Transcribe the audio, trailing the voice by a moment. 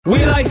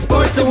We like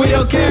sports and we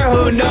don't care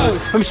who knows.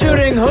 From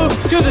shooting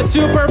hoops to the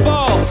Super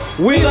Bowl.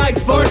 We like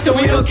sports and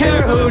we don't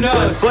care who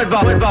knows.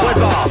 Football,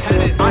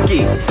 tennis,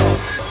 hockey.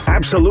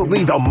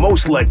 Absolutely the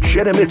most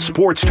legitimate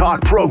sports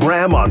talk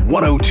program on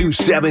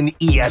 102.7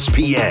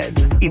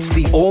 ESPN. It's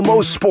the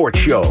Almost Sports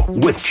Show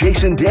with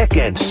Jason Dick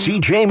and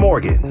CJ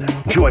Morgan.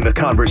 Join the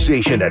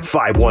conversation at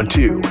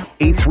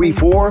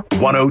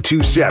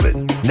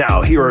 512-834-1027.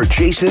 Now here are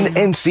Jason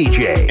and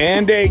CJ.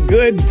 And a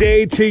good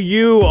day to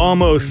you,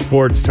 Almost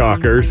Sports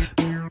Talkers.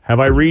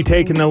 Have I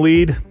retaken the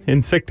lead in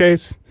sick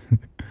days?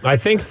 I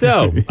think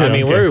so. I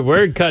mean, okay.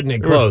 we're cutting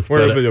it close.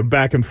 We're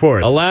back and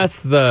forth. Alas,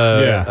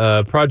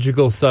 the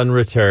prodigal son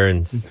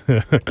returns.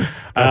 Got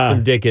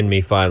some Dick in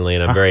me finally,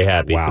 and I'm very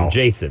happy. Wow. Some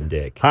Jason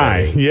Dick.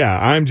 Hi. Yeah,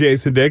 I'm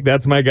Jason Dick.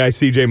 That's my guy,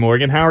 CJ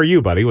Morgan. How are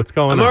you, buddy? What's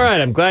going on? I'm all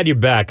right. I'm glad you're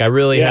back. I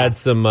really had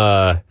some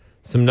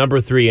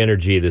number 3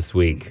 energy this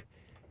week.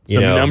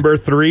 Some number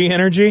 3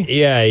 energy?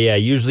 Yeah.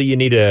 Usually you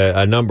need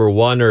a number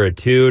 1 or a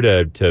 2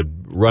 to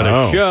run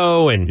a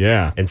show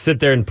and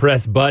sit there and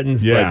press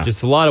buttons, but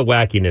just a lot of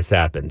wackiness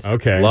happened.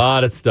 Okay. A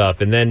lot of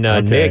stuff. And then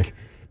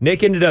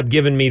Nick ended up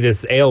giving me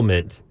this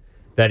ailment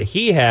that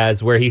he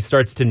has where he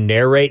starts to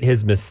narrate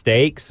his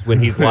mistakes when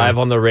he's live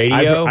on the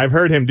radio. I've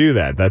heard him do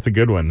that. That's a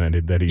good one that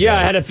he does.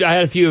 I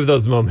had a few of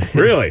those moments.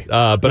 Really?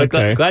 But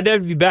I'm glad to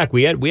have you back.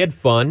 We had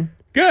fun.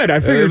 Good. I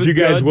figured you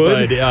guys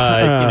would.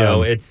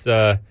 But, it's...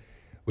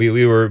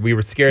 We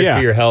were scared for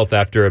your health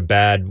after a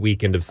bad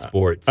weekend of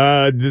sports.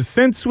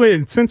 Since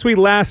we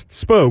last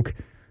spoke,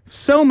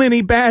 so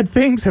many bad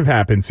things have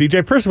happened.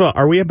 CJ, first of all,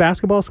 are we a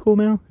basketball school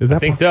now? I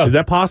think so. Is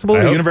that possible? I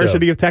The hope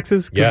University so. of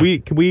Texas? Yeah.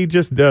 Could we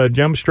just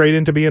jump straight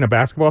into being a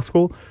basketball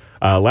school?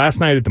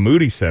 Last night at the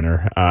Moody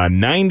Center,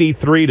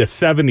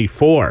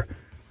 93-74.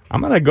 I'm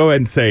going to go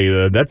ahead and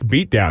say that's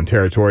beatdown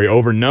territory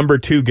over number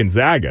 2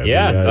 Gonzaga.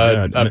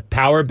 A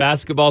power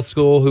basketball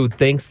school who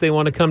thinks they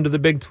want to come to the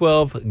Big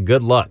 12.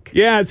 Good luck.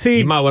 Yeah, see,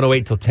 you might want to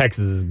wait till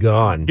Texas is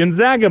gone.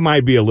 Gonzaga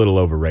might be a little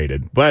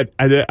overrated, but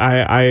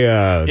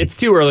I it's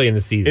too early in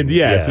the season.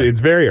 It's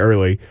very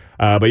early.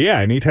 But yeah,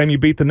 anytime you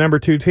beat the number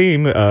 2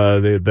 team,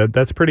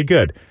 that's pretty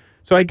good.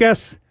 So I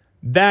guess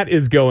that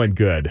is going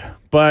good.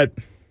 But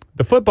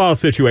the football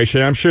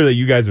situation, I'm sure that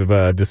you guys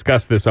have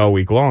discussed this all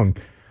week long.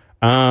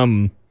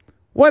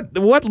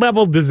 What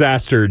level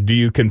disaster do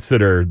you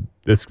consider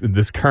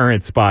this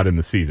current spot in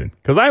the season?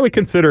 Because I would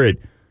consider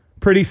it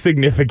pretty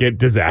significant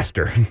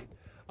disaster.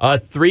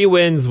 3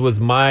 wins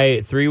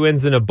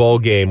in a bowl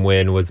game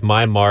win was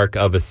my mark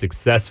of a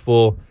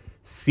successful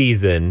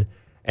season,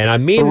 and I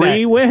mean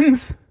 3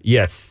 wins.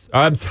 Yes,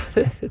 I'm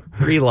sorry,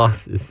 3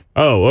 losses.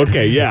 Oh,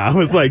 okay, yeah. I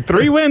was like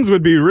 3 wins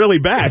would be really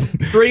bad.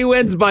 3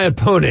 wins by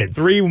opponents.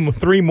 3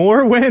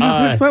 more wins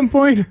at some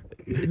point.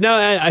 No,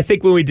 I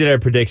think when we did our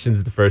predictions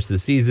at the first of the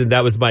season,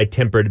 that was my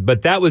tempered,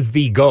 but that was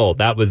the goal.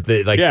 That was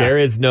there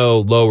is no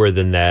lower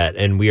than that,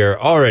 and we are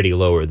already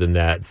lower than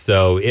that.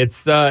 So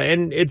it's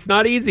and it's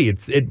not easy.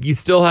 You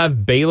still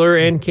have Baylor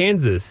and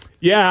Kansas.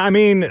 Yeah, I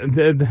mean,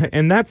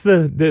 and that's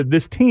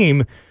this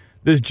team,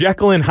 this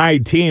Jekyll and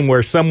Hyde team,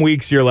 where some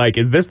weeks you're like,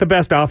 is this the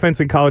best offense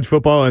in college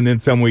football? And then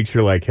some weeks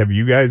you're like, did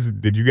you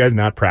guys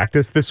not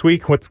practice this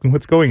week? What's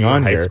going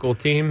on here? High school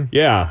team?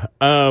 Yeah.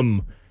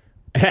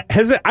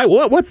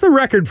 What's the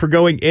record for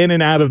going in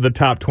and out of the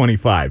top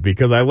 25?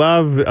 Because I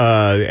love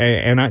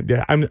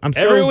I'm so,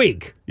 every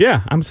week.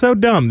 Yeah, I'm so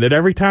dumb that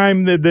every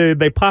time that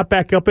they pop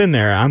back up in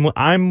there,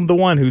 I'm the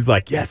one who's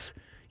like, yes,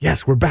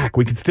 we're back.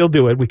 We can still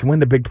do it. We can win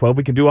the Big 12.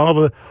 We can do all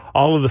of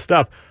the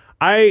stuff.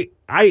 I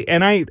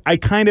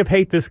kind of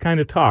hate this kind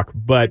of talk,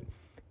 but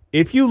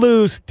if you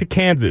lose to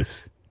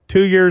Kansas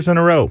 2 years in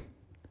a row,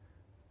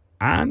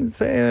 I'm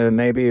saying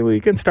maybe we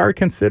can start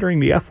considering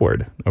the F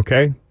word.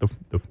 Okay,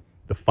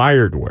 the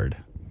fired word.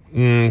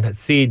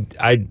 See,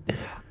 I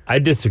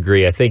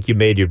disagree. I think you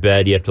made your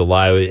bed. You have to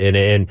lie.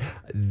 And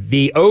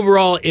the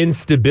overall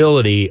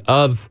instability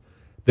of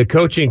the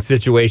coaching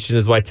situation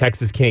is why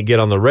Texas can't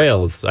get on the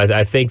rails.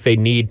 I think they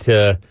need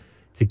to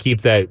keep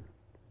that.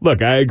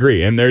 Look, I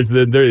agree. And there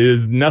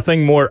is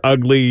nothing more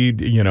ugly,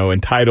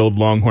 entitled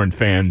Longhorn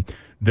fan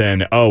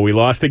than, we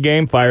lost a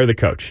game, fire the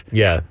coach.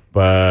 Yeah.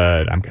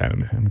 But I'm kind of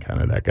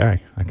that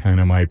guy. I kind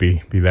of might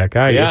be that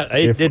guy. Yeah,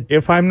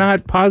 if I'm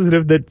not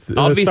positive that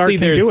obviously Sark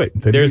can do it,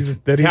 there's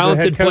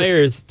talented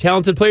players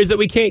that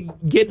we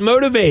can't get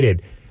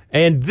motivated.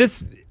 And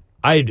this,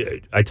 I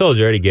told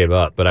you I already gave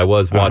up, but I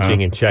was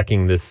watching and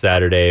checking this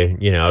Saturday.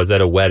 I was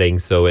at a wedding,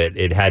 so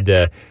it had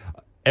to.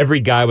 Every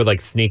guy would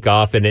sneak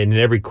off, and in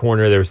every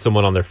corner there was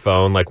someone on their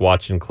phone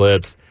watching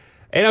clips.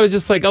 And I was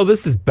just like, oh,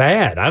 this is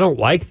bad. I don't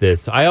like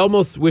this. I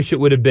almost wish it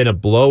would have been a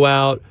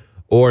blowout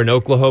or an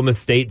Oklahoma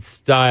State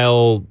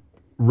style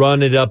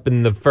run it up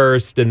in the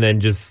first and then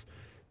just.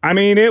 I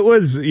mean, it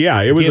was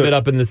give it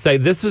up in the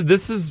second.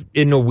 This is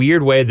in a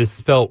weird way. This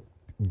felt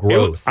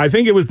gross. I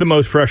think it was the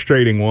most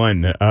frustrating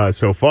one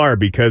so far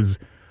because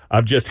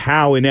of just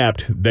how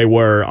inept they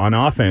were on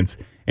offense.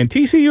 And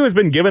TCU has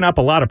been giving up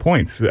a lot of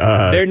points.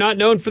 They're not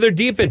known for their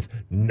defense.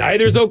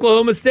 Neither's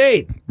Oklahoma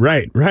State.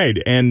 Right.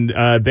 And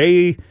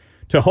they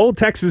to hold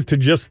Texas to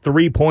just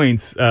 3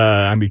 points,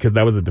 because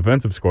that was a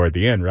defensive score at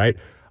the end, right?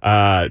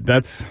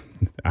 That's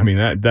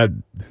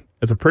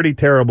a pretty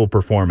terrible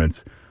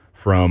performance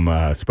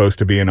from supposed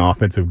to be an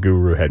offensive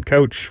guru head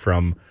coach,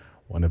 from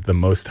one of the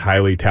most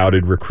highly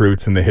touted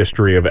recruits in the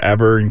history of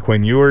ever in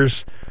Quinn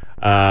Ewers.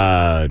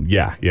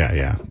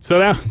 Yeah. So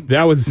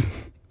that was.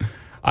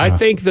 I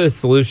think the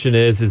solution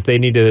is they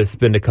need to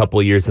spend a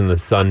couple years in the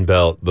Sun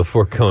Belt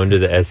before going to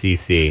the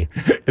SEC.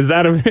 Is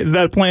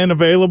that plan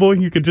available?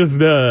 You could just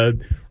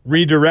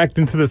redirect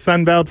into the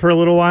Sun Belt for a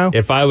little while?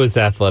 If I was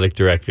athletic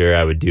director,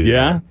 I would do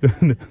that.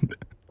 Yeah?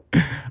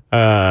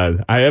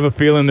 I have a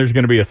feeling there's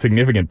going to be a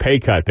significant pay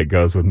cut that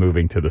goes with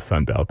moving to the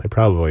Sun Belt. They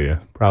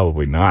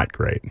probably not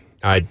great.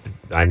 I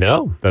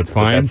know. That's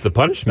fine. That's the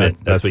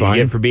punishment. That's what fine.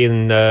 you get for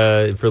being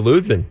for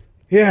losing.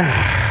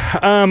 Yeah,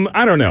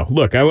 I don't know.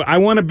 Look, I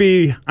want to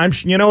be.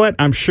 You know what?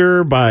 I'm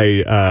sure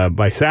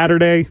by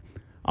Saturday,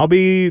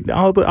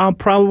 I'll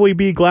probably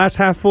be glass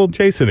half full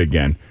Jason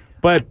again.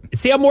 But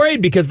see, I'm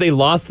worried because they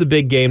lost the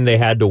big game they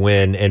had to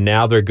win, and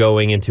now they're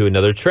going into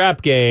another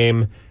trap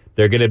game.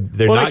 They're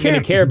not going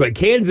to care, but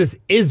Kansas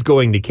is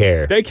going to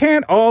care. They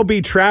can't all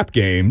be trap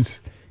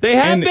games. They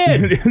have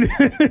been.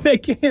 They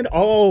can't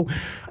all.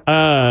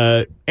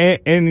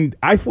 And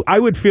I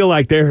would feel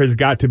like there has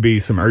got to be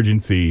some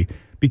urgency,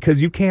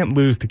 because you can't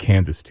lose to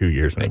Kansas 2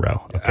 years in a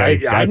row.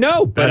 Okay, I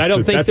know, but I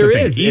don't think there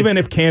is. Even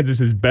if Kansas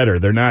is better,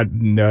 they're not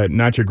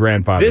your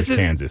grandfather's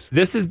Kansas.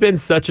 This has been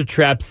such a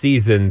trap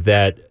season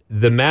that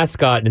the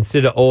mascot,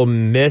 instead of Ole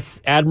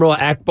Miss Admiral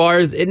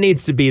Akbars, it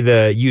needs to be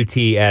the UT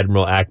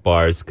Admiral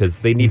Akbars, because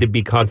they need to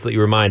be constantly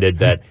reminded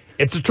that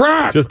it's a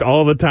trap. Just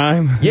all the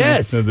time?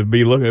 Yes. So to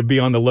be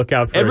on the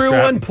lookout for Everyone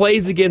a trap.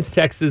 plays against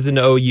Texas and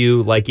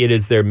OU like it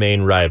is their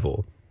main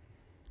rival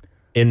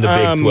in the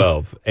Big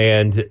 12.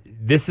 And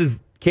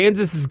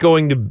Kansas is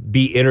going to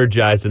be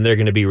energized, and they're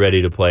going to be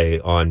ready to play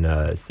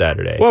on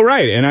Saturday. Well,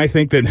 right, and I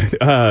think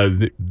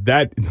that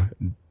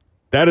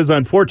that is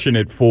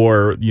unfortunate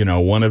for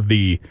one of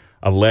the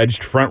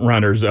alleged front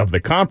runners of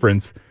the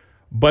conference.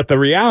 But the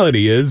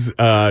reality is,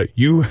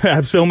 you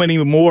have so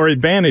many more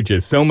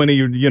advantages, so many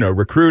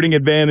recruiting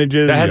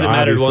advantages. That hasn't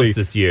mattered once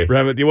this year.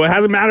 Well, it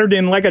hasn't mattered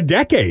in like a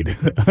decade,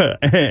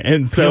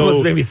 and so you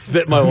almost made me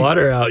spit my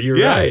water out. You're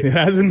right. It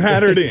hasn't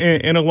mattered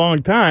in a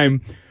long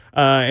time.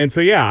 And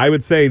so, yeah, I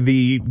would say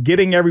the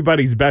getting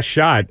everybody's best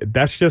shot,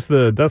 that's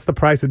the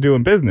price of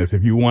doing business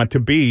if you want to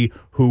be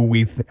who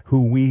we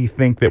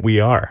think that we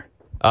are.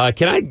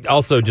 Can I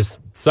also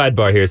just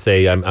sidebar here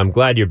say I'm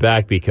glad you're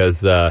back,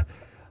 because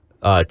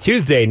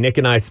Tuesday, Nick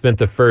and I spent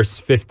the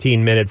first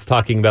 15 minutes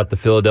talking about the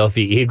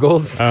Philadelphia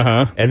Eagles,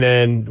 and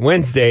then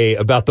Wednesday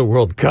about the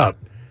World Cup.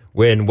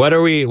 What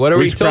are we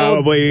told?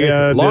 Probably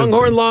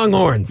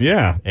Longhorns.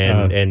 Yeah,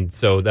 and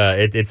so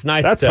it's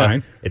nice. That's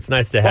fine. It's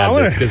nice to have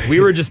this, because we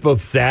were just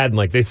both sad and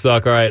like, they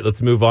suck. All right,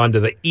 let's move on to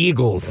the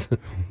Eagles.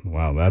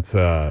 Wow, that's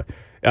the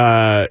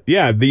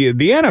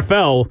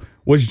NFL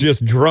was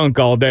just drunk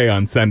all day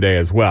on Sunday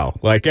as well.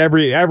 Like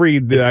every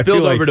it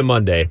spilled over to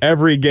Monday.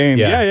 Every game,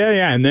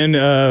 yeah, and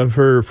then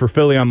for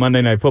Philly on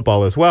Monday Night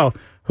Football as well.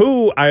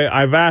 Who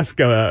I've asked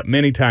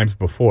many times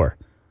before,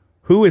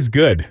 who is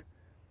good?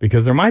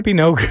 Because there might be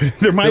no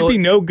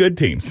good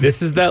teams.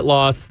 This is that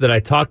loss that I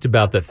talked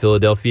about that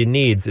Philadelphia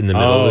needs in the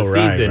middle of the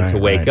season to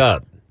wake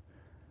up.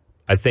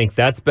 I think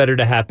that's better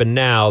to happen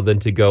now than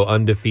to go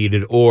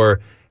undefeated or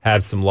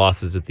have some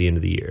losses at the end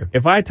of the year.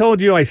 If I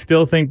told you I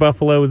still think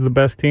Buffalo is the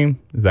best team,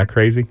 is that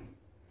crazy?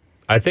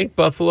 I think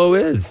Buffalo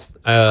is.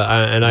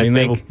 I think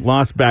they've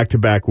lost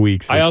back-to-back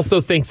weeks. I also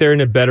think they're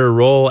in a better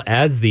role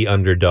as the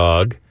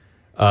underdog.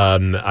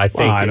 I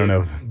think I don't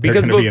know. They're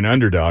going to be an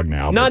underdog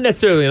now. Not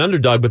necessarily an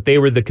underdog, but they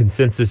were the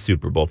consensus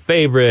Super Bowl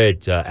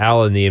favorite.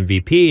 Allen the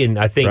MVP, and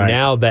I think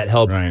now that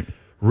helps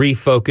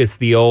refocus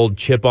the old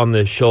chip on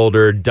the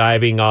shoulder,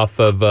 diving off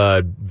of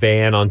a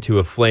van onto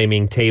a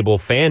flaming table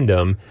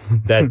fandom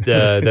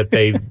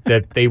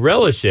that they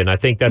relish in. I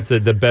think that's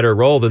the better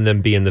role than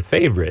them being the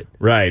favorite.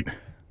 Right.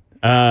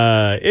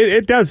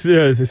 It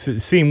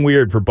does seem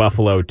weird for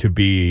Buffalo to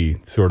be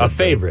sort of a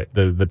favorite,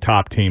 the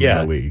top team in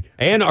the league.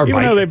 And are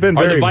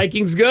the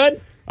Vikings good?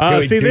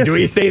 Do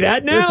we say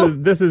that now?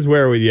 This is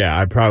where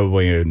I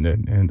probably,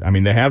 and I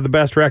mean, they have the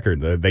best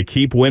record. They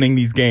keep winning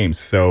these games,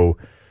 so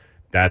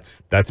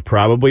that's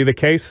probably the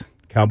case.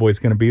 Cowboys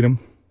going to beat them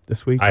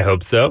this week. I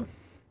hope so.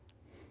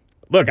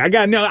 Look, I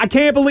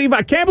can't believe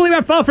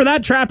I fell for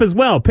that trap as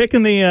well.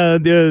 Picking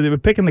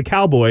the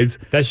Cowboys.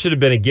 That should have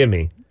been a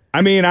gimme.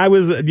 I mean,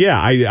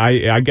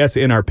 I guess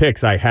in our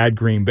picks I had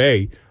Green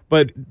Bay,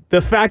 but the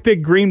fact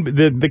that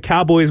the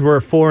Cowboys were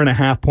a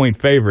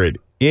 4.5-point favorite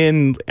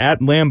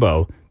at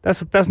Lambeau,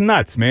 that's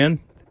nuts, man.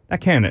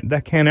 That can't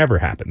ever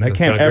happen. That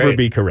can't ever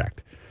be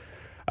correct.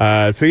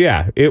 So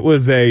yeah, it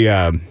was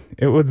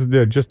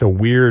just a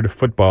weird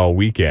football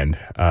weekend,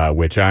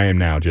 which I am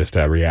now just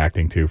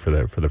reacting to for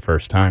the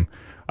first time.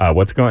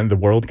 What's going? The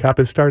World Cup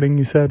is starting.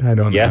 You said I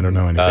don't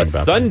know anything about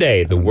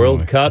Sunday. The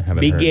World Cup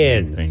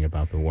begins. Heard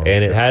about the World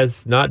and Cup. It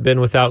has not been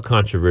without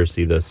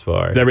controversy thus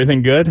far. Is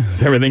everything good?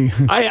 Is everything?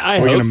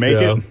 I we're hope gonna make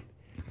so. it.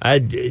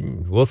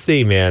 We'll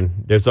see, man.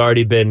 There's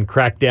already been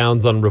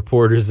crackdowns on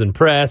reporters and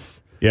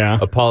press. Yeah.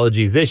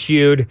 Apologies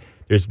issued.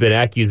 There's been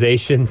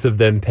accusations of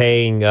them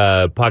paying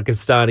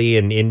Pakistani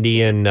and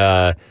Indian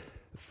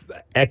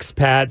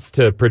expats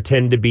to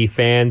pretend to be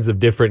fans of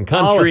different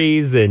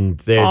countries,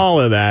 all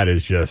of that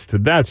is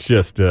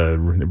just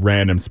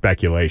random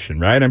speculation,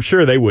 right? I'm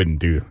sure they wouldn't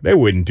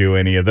do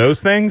any of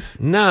those things.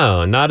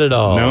 No, not at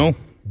all. No.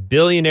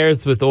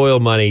 Billionaires with oil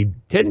money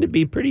tend to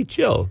be pretty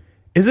chill.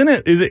 Isn't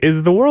it?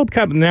 Is the World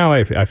Cup now?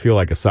 I feel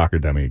like a soccer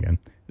dummy again.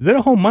 Is it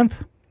a whole month?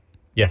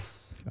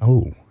 Yes.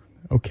 Oh,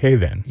 okay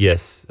then.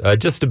 Yes,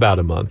 just about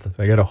a month.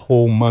 I got a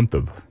whole month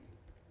of.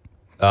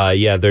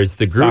 There's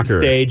the group Soccer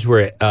stage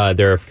where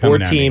there are 4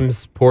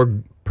 teams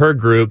per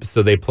group,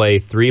 so they play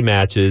 3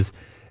 matches,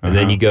 and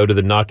then you go to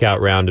the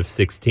knockout round of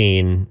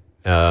 16.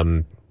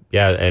 And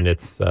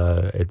it's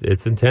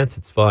intense.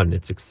 It's fun.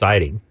 It's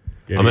exciting.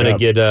 I'm gonna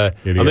get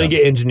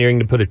engineering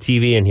to put a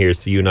TV in here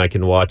so you and I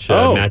can watch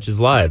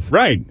matches live.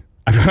 Right.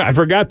 I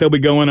forgot they'll be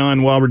going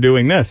on while we're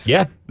doing this.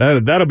 Yeah,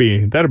 that'll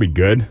be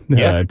good.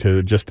 Yeah.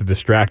 To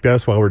distract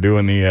us while we're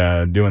doing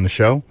the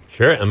show.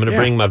 Sure. I'm gonna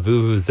bring my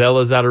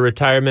vuvuzelas out of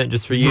retirement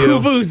just for you.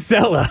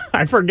 Vuvuzela.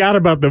 I forgot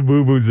about the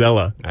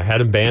vuvuzela. I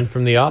had them banned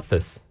from the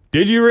office.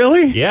 Did you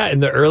really? Yeah,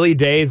 in the early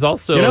days.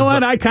 Also, you know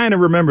what? I kind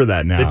of remember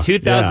that now. The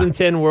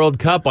 2010 World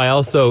Cup.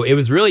 It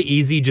was really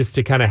easy just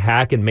to kind of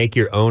hack and make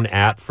your own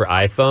app for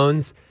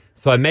iPhones.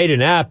 So I made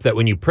an app that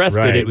when you pressed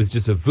it was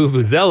just a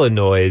vuvuzela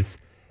noise.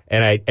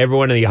 And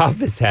everyone in the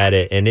office had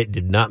it, and it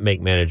did not make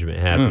management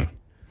happy.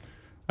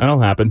 That'll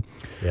happen.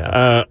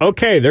 Yeah.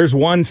 Okay, there's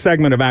one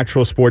segment of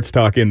actual sports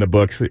talk in the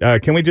books.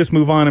 Can we just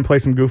move on and play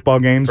some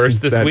goofball games?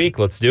 First this week,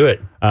 let's do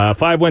it.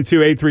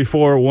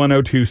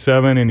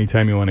 512-834-1027.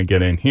 Anytime you want to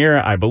get in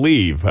here. I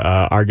believe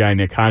our guy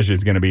Nick Haja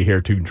is going to be here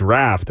to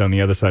draft on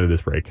the other side of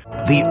this break.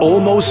 The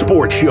Almost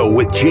Sports Show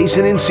with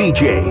Jason and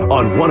CJ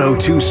on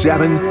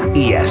 1027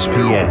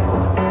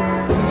 ESPN.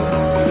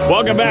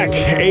 Welcome back.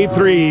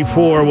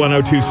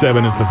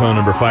 834-1027 is the phone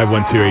number,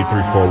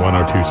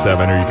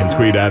 512-834-1027, or you can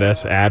tweet at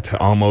us at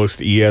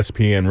Almost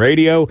ESPN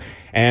Radio.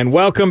 And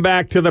welcome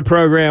back to the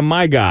program,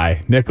 my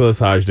guy, Nicholas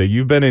Hajda.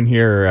 You've been in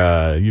here.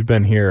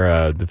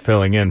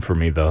 Filling in for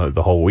me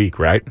the whole week,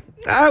 right?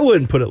 I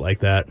wouldn't put it like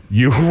that.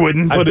 You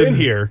wouldn't put I've been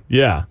here.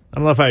 Yeah. I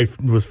don't know if I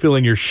was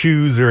filling your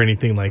shoes or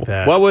anything like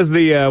that. What was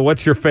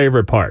what's your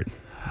favorite part?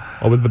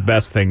 What was the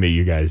best thing that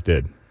you guys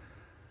did?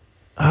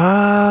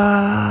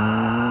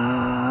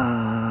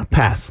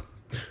 Pass.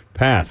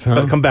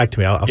 Huh? Come back to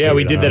me. I'll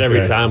we did that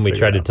every time we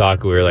tried to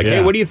talk. We were like,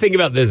 hey, what do you think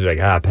about this? We're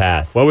like,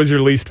 pass. What was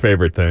your least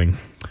favorite thing?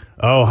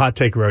 Oh, hot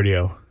take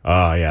rodeo.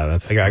 Oh, yeah.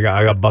 That's. I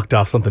got bucked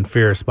off something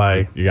fierce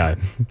by. You got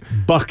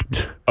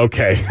bucked.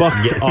 Okay.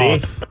 Bucked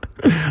off.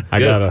 I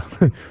got a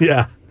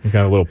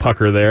little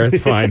pucker there. It's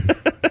fine.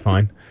 It's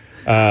fine.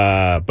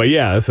 But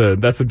yeah,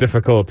 that's a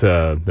difficult.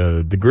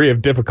 The degree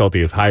of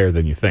difficulty is higher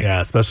than you think. Yeah,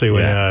 especially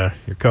when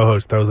your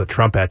co-host throws a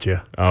Trump at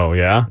you. Oh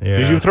yeah? Yeah.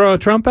 Did you throw a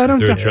Trump at him?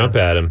 Threw a Trump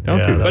at him.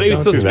 Don't do that. But he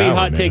was Don't supposed do to be that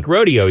hot one, take man.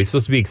 rodeo. He's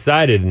supposed to be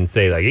excited and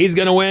say like he's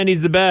gonna win.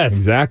 He's the best.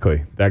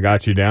 Exactly. That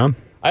got you down.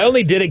 I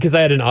only did it because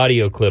I had an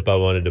audio clip I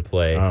wanted to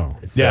play. Oh.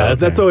 So, Yeah,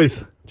 that's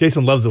always.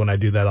 Jason loves it when I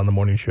do that on the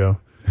morning show.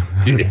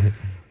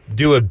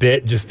 do a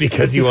bit just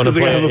because you want to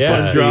because I play. have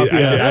a fun drop.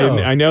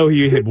 I know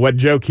what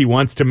joke he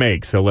wants to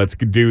make, so let's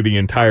do the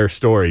entire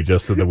story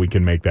just so that we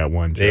can make that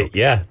one joke.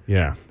 Yeah.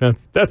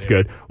 That's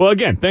good. Well,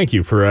 again, thank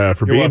you for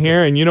being welcome.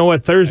 here. And you know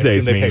what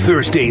Thursdays mean?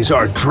 Thursdays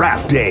are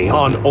draft day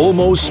on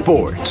Almost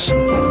Sports.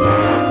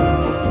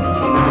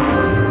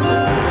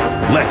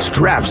 Let's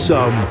draft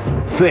some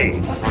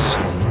things.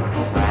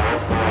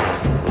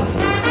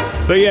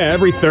 So yeah,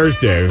 every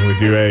Thursday we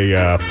do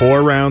a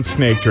 4-round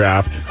snake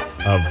draft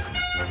of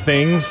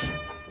things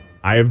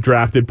I have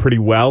drafted pretty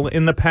well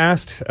in the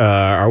past.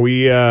 Are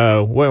we?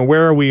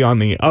 Where are we on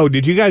the? Oh,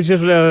 did you guys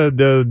just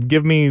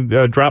give me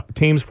drop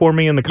teams for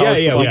me in the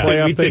college football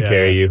playoff? We took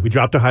care of you. We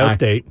dropped Ohio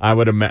State. I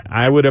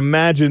would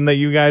imagine that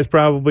you guys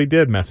probably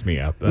did mess me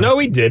up. No,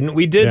 we didn't.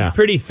 We did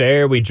pretty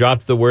fair. We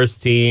dropped the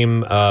worst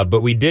team,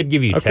 but we did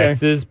give you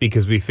Texas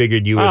because we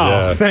figured you would.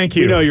 Oh, thank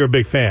you. You know you're a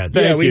big fan.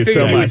 Thank we you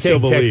figured so you would much.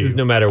 take Texas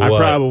no matter what. I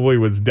probably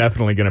was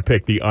definitely going to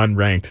pick the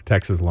unranked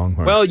Texas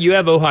Longhorns. Well, you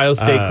have Ohio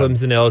State,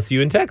 Clemson,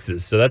 LSU, and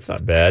Texas, so that's not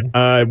bad.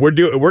 We're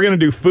going to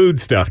do food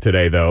stuff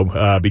today,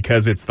 though,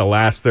 because it's the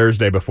last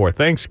Thursday before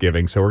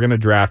Thanksgiving. So we're going to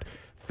draft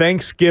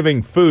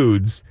Thanksgiving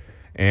foods.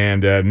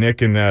 And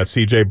Nick and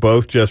CJ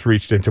both just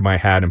reached into my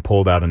hat and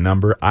pulled out a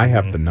number. I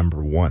have the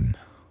number 1.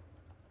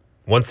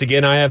 Once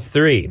again, I have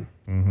 3.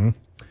 Mm-hmm.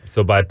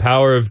 So by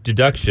power of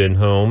deduction,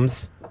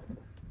 Holmes,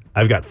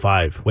 I've got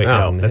 5. Wait,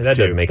 Oh, no, that's that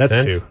 2. doesn't make that's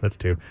sense. 2. That's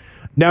 2.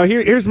 Now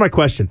here's my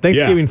question: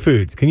 Thanksgiving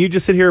foods. Can you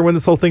just sit here and win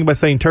this whole thing by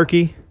saying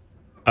turkey?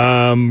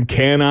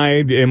 Can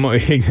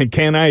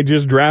I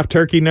just draft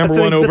turkey number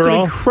one That's an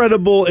overall?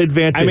 incredible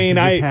advantage. I mean,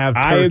 to just have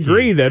I turkey.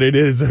 agree that it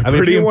is a I mean, if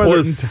pretty you're one of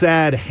those important.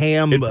 sad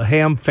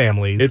ham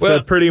families. It's Well-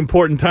 a pretty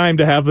important time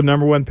to have the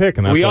number one pick,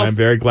 and that's We why also- I'm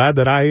very glad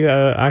that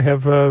I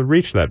have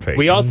reached that pick.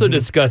 We also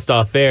discussed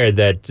off air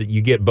that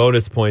you get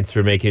bonus points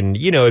for making,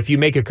 if you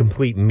make a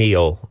complete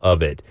meal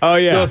of it. Oh,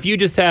 yeah. So if you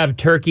just have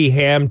turkey,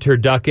 ham,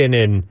 turducken,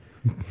 and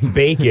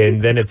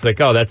bacon, then it's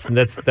like, oh, that's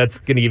going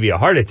to give you a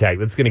heart attack.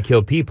 That's going to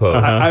kill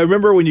Peepo. I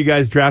remember when you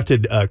guys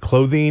drafted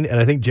clothing, and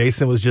I think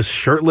Jason was just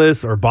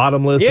shirtless or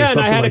bottomless. or Yeah, and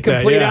something I had like a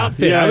complete that. Yeah.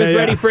 outfit. Yeah, I was yeah,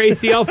 ready yeah. for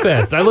ACL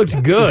Fest. I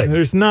looked good.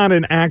 There's not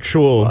an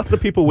actual. Lots of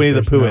people Winnie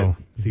the There's Pooh no-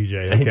 it,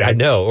 CJ. Okay. I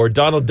know. Or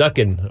Donald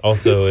Duckin,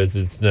 also, as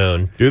it's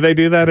known. Do they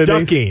do that at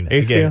Ducking.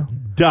 ACL? Again.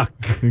 Duck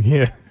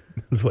Yeah.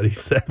 is what he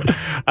said.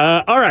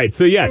 All right.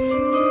 So yes,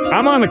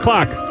 I'm on the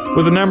clock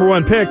with the number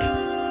one pick,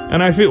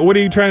 and I feel. What are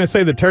you trying to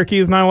say? That turkey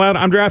is not allowed?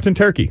 I'm drafting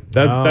turkey.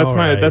 That's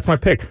my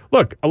pick.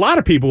 Look, a lot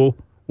of people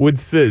would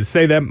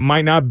say that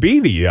might not be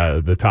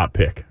the top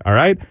pick. All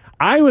right.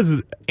 I was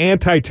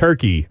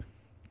anti-turkey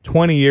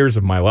 20 years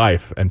of my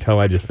life until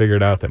I just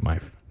figured out that my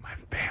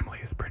family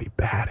is pretty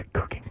bad at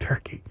cooking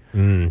turkey.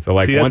 So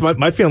like See, once, that's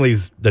my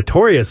family's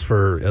notorious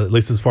for, at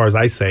least as far as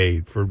I say,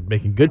 for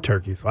making good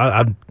turkey. So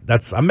I'm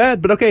mad,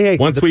 but okay. Hey,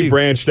 once that's we you.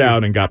 branched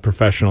out and got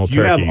professional Do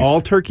you turkeys. have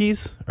all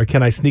turkeys, or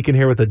can I sneak in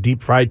here with a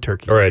deep fried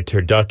turkey? Or a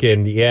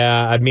turducken.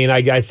 Yeah, I mean,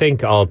 I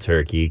think all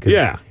turkey. 'Cause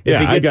Yeah, if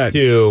yeah, it I gets got-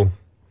 to...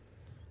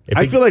 if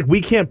I it- feel like we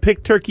can't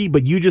pick turkey,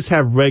 but you just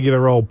have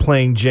regular old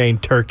plain Jane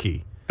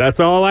turkey. That's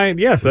all I.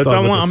 Yes, that's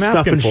all With I'm the asking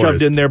stuffing for. shoved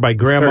is- in there by is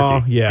grandma.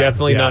 turkey. Yeah,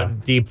 Definitely yeah.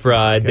 not deep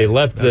fried. They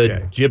left the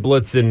okay.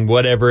 giblets and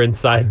whatever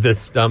inside the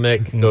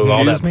stomach, so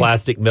all that Excuse me?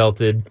 plastic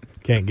melted.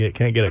 Can't get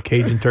a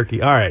Cajun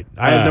turkey. All right,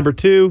 I have Uh, number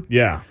 2.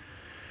 Yeah.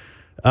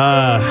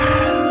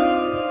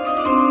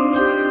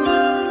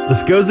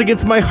 This goes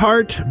against my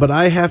heart, but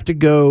I have to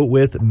go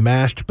with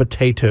mashed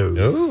potatoes.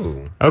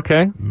 Oh,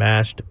 Okay.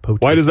 Mashed potatoes.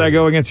 Why does that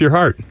go against your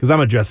heart? Because I'm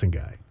a dressing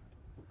guy.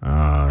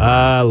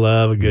 I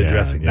love a good Yeah,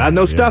 dressing. yeah,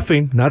 No yeah.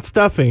 stuffing. Not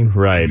stuffing.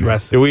 Right.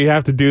 Dressing. Do we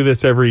have to do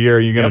this every year? Are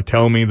you going to Yep.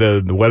 tell me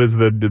what is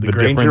the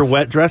Granger difference?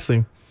 wet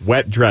dressing.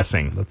 Wet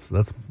dressing.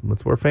 That's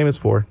what we're famous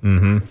for.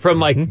 from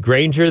like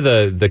Granger,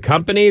 the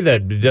company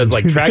that does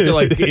like tractor.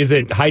 Like, is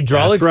it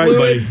hydraulic That's right,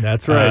 fluid? buddy.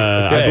 That's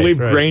right. I believe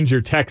that's right.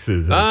 Granger,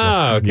 Texas. is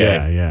Ah, what-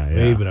 okay.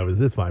 Yeah. Even over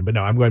it's fine, but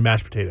no, I'm going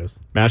mashed potatoes.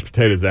 Mashed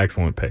potatoes,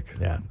 excellent pick.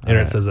 Yeah,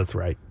 internet says that's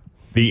right.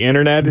 The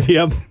internet.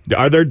 Yep.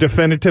 Are there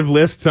definitive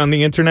lists on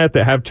the internet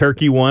that have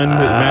turkey one,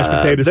 mashed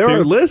potatoes There two?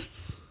 are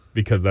lists.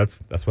 Because that's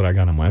what I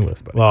got on my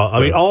list. Buddy. Well, I So-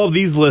 mean, all of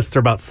these lists are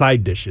about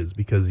side dishes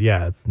because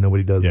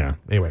nobody does. Yeah.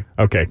 Anyway,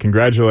 Okay,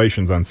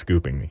 congratulations on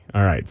scooping me.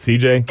 All right,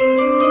 CJ,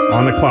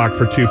 on the clock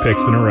for 2 picks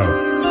in a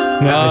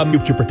row. I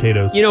scooped your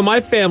potatoes.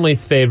 My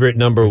family's favorite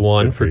number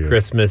one Good for for you.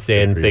 Christmas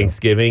and for you.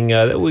 Thanksgiving.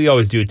 We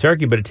always do a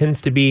turkey, but it tends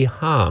to be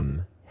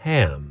ham.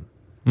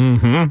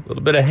 Mm-hmm. A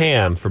little bit of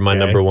ham for my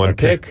number one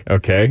pick.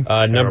 Okay.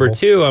 Number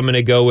 2, I'm going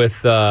to go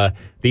with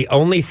the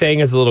only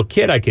thing as a little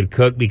kid I could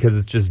cook because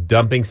it's just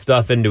dumping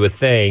stuff into a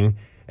thing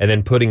and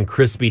then putting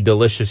crispy,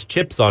 delicious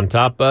chips on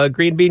top.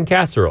 Green bean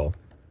casserole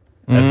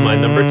as my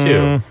number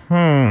 2.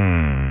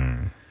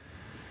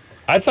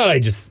 I thought I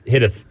just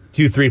hit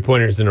 2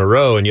 3-pointers in a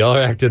row, and y'all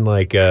are acting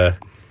like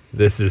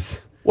this is.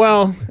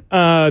 Well,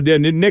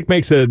 Nick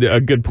makes a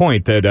good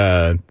point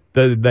that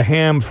the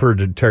ham for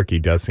the turkey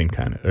does seem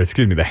kind of, or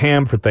excuse me, the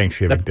ham for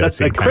Thanksgiving does That's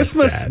seem at kind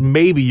Christmas. of sad.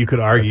 Maybe you could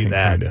argue Seem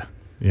that, kinda-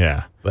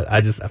 yeah. but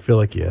I feel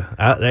like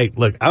hey,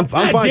 look, I'm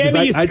fine. God damn 'cause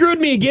it, you I- screwed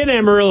me again,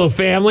 Amarillo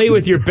family,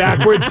 with your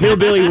backwards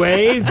hillbilly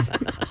ways.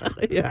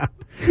 yeah.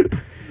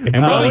 It's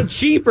probably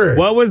cheaper.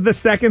 What was the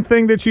second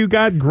thing that you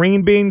got?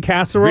 Green bean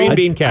casserole? Green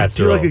bean I do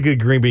casserole. like a good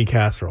green bean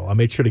casserole. I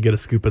made sure to get a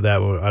scoop of that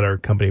at our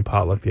company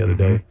potluck the other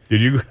day.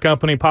 Did you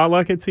company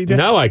potluck it, CJ?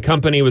 No, our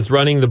company was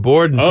running the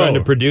board and trying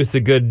to produce a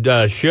good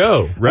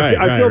show. Right.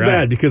 I feel right.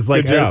 bad because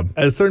Good job.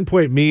 at a certain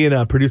point, me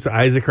and producer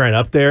Isaac are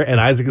up there,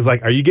 and Isaac is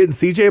like, "Are you getting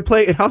CJ a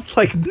plate?" And I was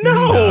like,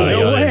 "No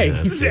way! yeah,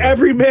 This is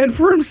every man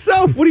for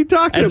himself. What are you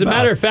talking As a about?"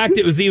 matter of fact,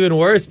 it was even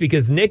worse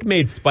because Nick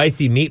made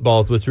spicy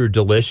meatballs, which were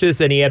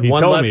delicious, and he had He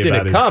one told left me in a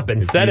about his- cup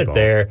and his set it meatballs.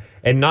 there.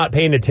 And not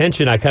paying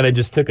attention, I kind of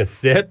just took a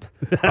sip,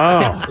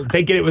 Oh,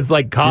 thinking it was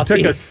like you coffee.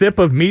 took a sip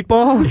of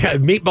meatball? Yeah,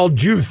 meatball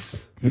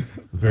juice.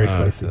 very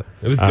spicy.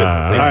 It was good.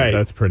 All right.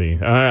 That's pretty.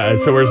 All right.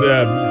 So we're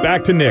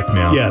back to Nick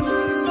now. Yes.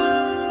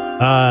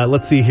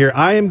 Let's see here.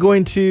 I am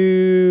going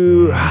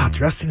to.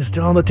 Dressing is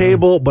still on the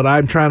table, but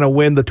I'm trying to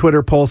win the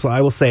Twitter poll, so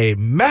I will say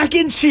mac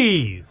and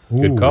cheese.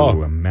 Good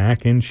call. Ooh,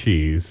 mac and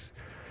cheese.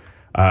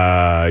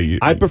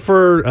 I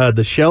prefer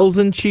the shells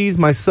and cheese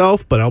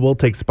myself, but I will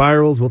take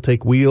spirals, we'll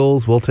take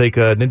wheels, we'll take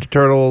Ninja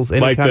Turtles, any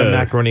Like kind of the-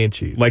 macaroni and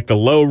cheese. like the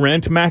low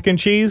rent mac and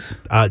cheese.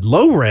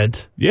 Low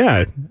rent.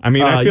 Yeah, I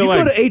mean, I feel you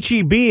like go to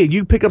HEB and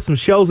you pick up some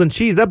shells and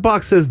cheese. That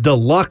box says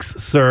deluxe,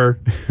 sir.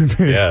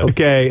 Yeah.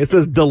 Okay, it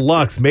says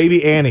deluxe,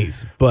 maybe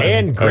Annie's, but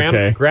And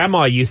Okay.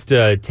 grandma used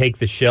to take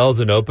the shells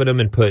and open them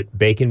and put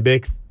bacon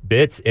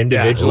bits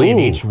individually in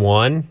Ooh. each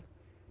one.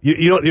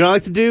 You know what I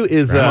like to do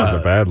is Grandma's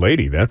a bad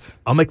lady. That's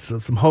I'll make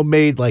some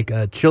homemade like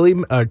chili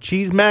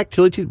cheese mac,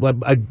 chili cheese. Well,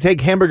 I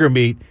take hamburger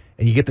meat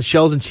and you get the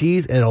shells and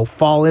cheese and it'll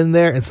fall in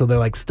there, and so they're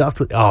like stuffed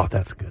with. Oh,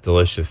 that's good.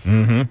 Delicious.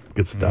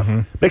 Good stuff.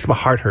 Makes my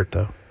heart hurt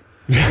though.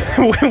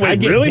 Wait, I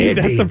get really?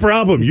 dizzy. That's a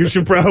problem. You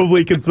should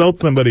probably consult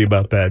somebody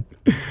about that.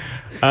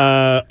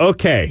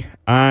 Okay,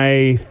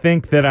 I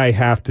think that I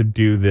have to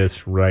do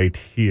this right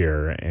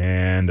here,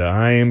 and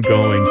I am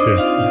going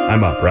to.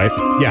 I'm up, right?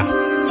 Yeah,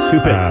 2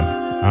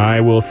 picks.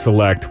 I will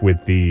select with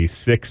the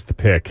 6th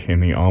pick in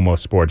the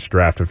Almost Sports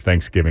Draft of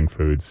Thanksgiving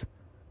foods.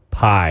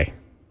 Pie.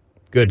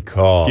 Good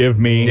call. Give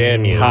me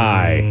Damn you.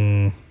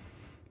 pie.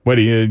 What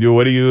do you do?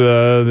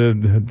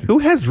 Who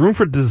has room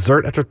for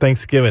dessert after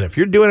Thanksgiving? If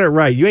you're doing it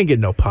right, you ain't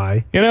getting no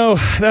pie. You know,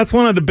 that's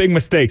one of the big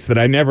mistakes that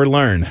I never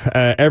learn.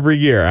 Every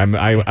year,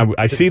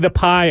 I see the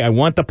pie, I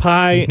want the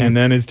pie, and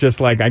then it's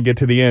just like I get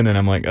to the end and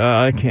I'm like,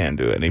 I can't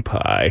do any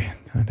pie.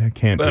 I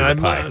can't do But I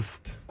the pie.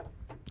 must.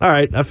 All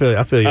right, I feel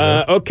you.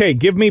 there. Okay,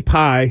 give me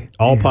pie.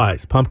 All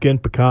pies: pumpkin,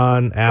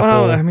 pecan, apple,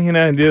 Well, I mean,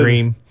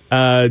 cream.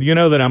 You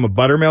know that I'm a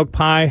buttermilk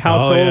pie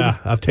household. Oh yeah,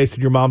 I've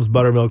tasted your mom's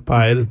buttermilk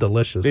pie. It is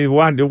delicious. Hey,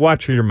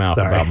 watch your mouth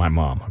Sorry. about my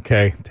mom,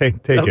 okay? Take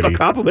it I'm easy.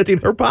 complimenting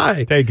her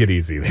pie. Take it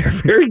easy there.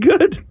 Very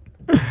good.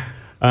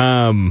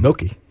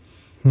 Milky.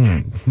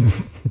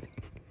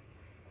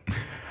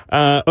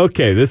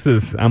 Okay,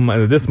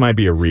 this might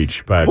be a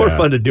reach, but It's more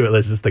fun to do it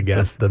as just a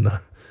guest than the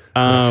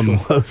actual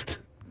host.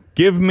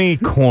 give me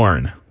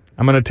corn.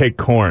 I'm gonna take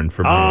corn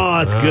for me. Oh,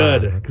 that's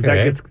good because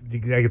okay.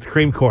 that gets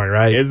cream corn,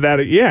 right? Is that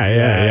it?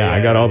 Yeah.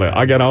 I got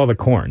all the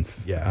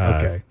corns. Yeah,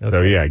 okay.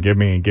 So yeah, give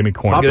me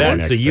corn. Look for at my that.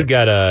 next So you pick.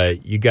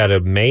 got a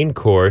main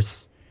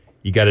course,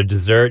 you got a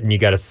dessert, and you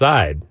got a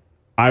side.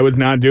 I was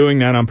not doing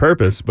that on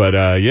purpose, but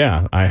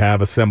yeah, I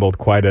have assembled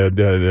quite I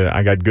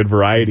got good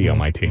variety on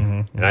my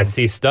team. And I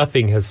see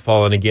stuffing has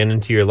fallen again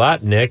into your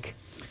lap, Nick.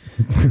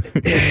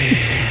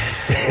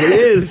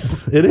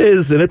 It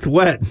is, and it's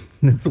wet.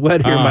 It's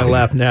wet here in my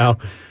lap now.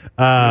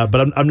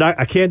 But I'm not.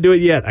 I can't do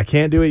it yet. I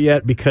can't do it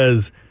yet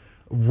because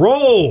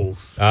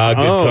rolls. Good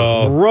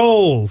call.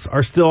 Rolls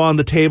are still on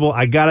the table.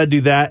 I gotta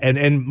do that.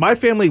 And my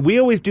family, we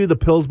always do the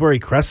Pillsbury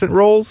Crescent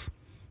rolls.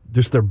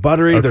 Just they're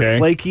buttery, they're Okay.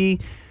 flaky.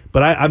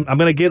 But I'm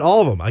gonna get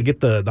all of them. I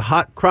get the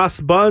hot cross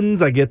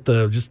buns. I get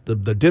the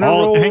dinner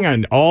rolls. Hang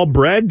on, all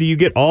bread? Do you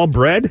get all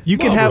bread? You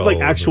can Well, have like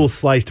rolls. actual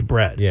sliced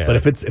bread. Yeah. But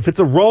if it's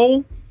a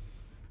roll,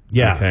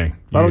 yeah. Okay.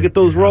 If I don't get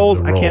those You have rolls,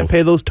 the I can't rolls.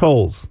 pay those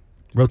tolls.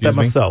 Wrote Excuse that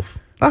me? myself.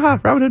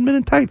 Robin Hood Men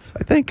in Tights,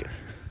 I think.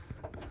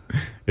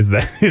 Is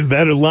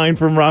that a line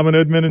from Robin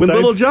Hood Men in When Tights?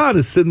 Little John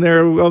is sitting there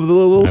over the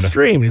little don't-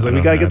 stream, he's like, I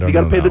we don't- gotta I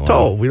don't pay know the that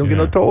toll. one. We don't get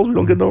no Yeah. tolls. We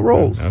don't get no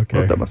rolls. Okay.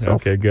 Wrote that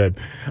myself. Okay, good.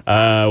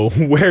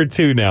 Where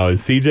to now?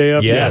 Is CJ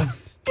up?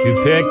 Yes.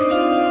 2 picks.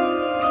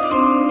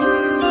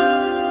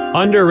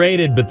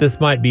 Underrated, but this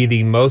might be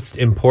the most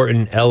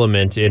important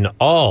element in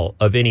all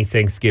of any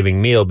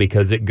Thanksgiving meal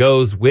because it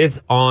goes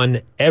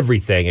on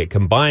everything. It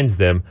combines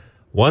them.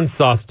 One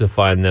sauce to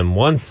find them,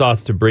 one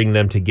sauce to bring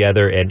them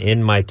together, and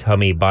in my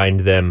tummy bind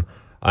them.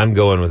 I'm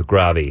going with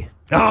gravy.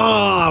 Oh,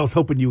 I was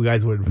hoping you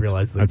guys wouldn't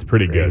realize that. That's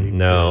pretty good.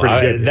 No,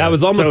 That's pretty good. that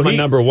was almost So my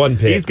number one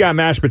pick. He's got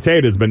mashed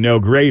potatoes, but no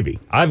gravy.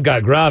 I've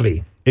got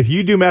gravy. If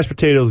you do mashed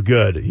potatoes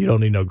good, you don't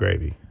need no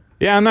gravy.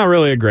 Yeah, I'm not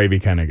really a gravy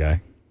kind of guy.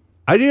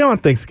 I do on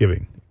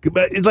Thanksgiving.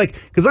 But it's like,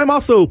 because I'm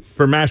also,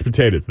 For mashed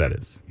potatoes, that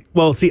is.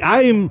 well, see,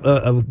 I am,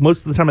 most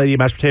of the time I eat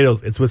mashed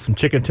potatoes, it's with some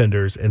chicken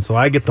tenders. And so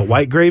I get the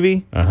white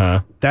gravy.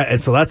 Uh-huh.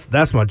 And so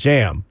that's my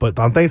jam. But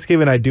on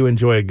Thanksgiving, I do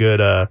enjoy a good,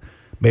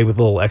 made with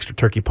little extra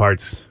turkey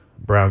parts,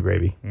 brown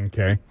gravy.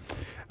 Okay.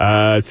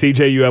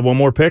 CJ, you have one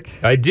more pick?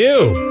 I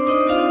do.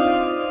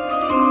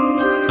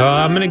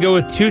 I'm going to go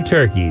with 2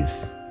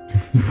 turkeys.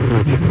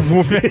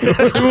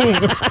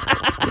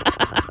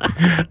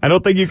 I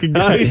don't think you can.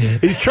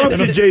 He's trumped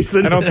you,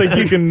 Jason. I don't think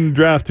you can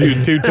draft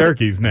two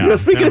turkeys now. Yeah,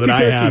 speaking now of that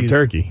two I have turkeys.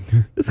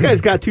 turkey. This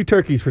guy's got 2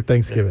 turkeys for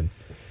Thanksgiving.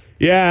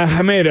 Yeah,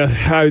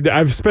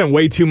 I've spent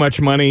way too much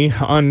money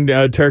on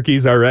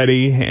turkeys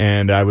already,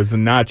 and I was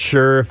not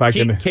sure if I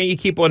can. Can't you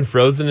keep one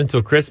frozen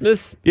until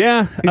Christmas?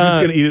 Yeah, He's just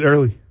going to eat it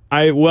early.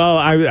 I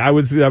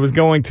was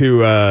going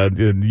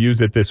to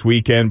use it this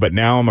weekend, but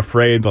now I'm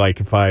afraid, like,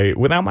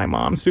 without my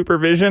mom's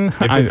supervision,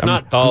 If it's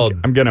not thawed,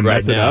 I'm gonna right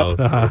mess it now,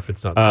 up. If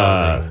it's not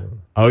thawed,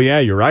 Oh yeah,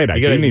 you're right. I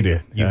You do gotta- need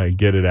to you-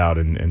 get it out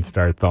and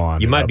start thawing.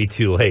 you it might up. be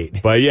too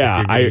late. But if yeah,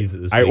 you're gonna use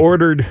it this I weekend.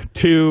 ordered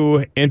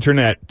 2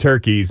 internet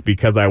turkeys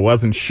because I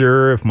wasn't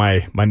sure if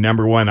my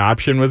number one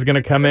option was going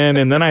to come in,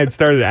 and then I had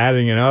started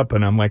adding it up,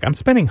 and I'm like, I'm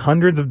spending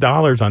hundreds of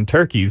dollars on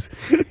turkeys.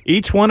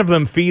 Each one of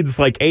them feeds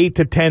like 8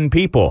 to 10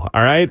 people.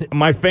 All right,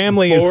 my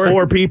family 4? is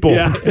 4 people.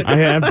 Yeah. I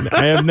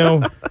have no.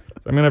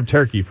 I'm gonna have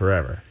turkey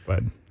forever,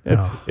 but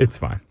it's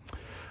fine.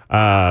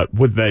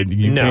 Was that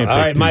you No, can't all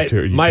pick right.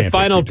 you My can't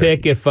final two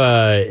pick. turkeys.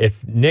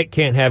 If Nick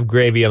can't have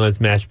gravy on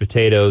his mashed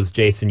potatoes,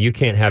 Jason, you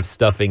can't have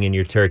stuffing in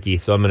your turkey.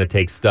 So I'm going to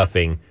take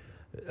stuffing.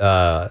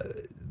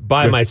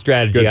 By my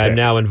strategy, good I'm pick.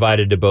 now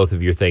invited to both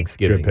of your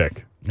Thanksgivings. Good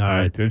pick. All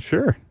right.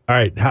 Sure. All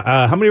right.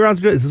 How many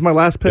rounds? Is this my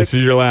last pick? This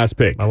is your last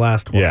pick. my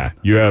last one. Yeah,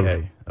 you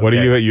have. What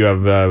do you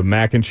have?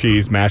 Mac and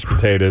cheese, mashed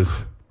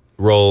potatoes,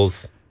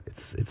 rolls.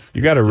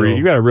 You got a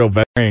real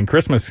veteran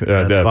Christmas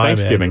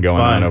Thanksgiving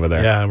going on over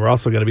there. Yeah, and we're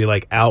also going to be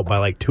like out by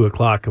like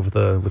 2:00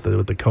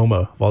 with the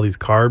coma of all these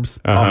carbs.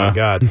 Oh my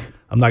God,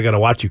 I'm not going to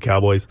watch you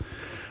Cowboys.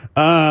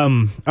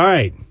 All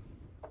right,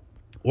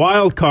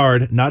 wild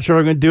card. Not sure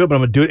I'm going to do it, but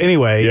I'm going to do it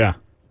anyway. Yeah,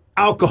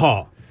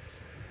 alcohol.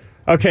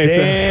 Okay, Damn.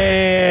 so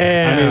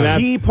I mean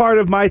that's key part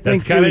of my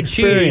Thanksgiving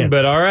experience. Cheating,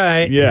 but all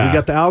right. Yeah, we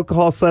got the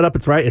alcohol set up.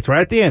 It's right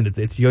at the end.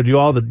 It's you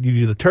do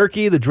the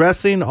turkey, the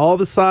dressing, all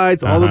the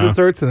sides, all the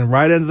desserts, and then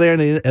right under there,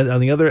 and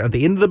at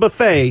the end of the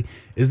buffet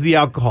is the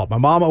alcohol. My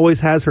mom always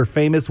has her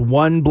famous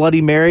one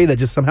Bloody Mary that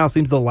just somehow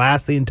seems to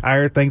last the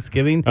entire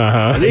Thanksgiving.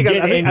 I think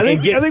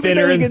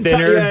thinner and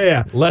thinner.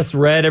 Yeah. Less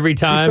red every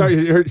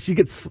time. She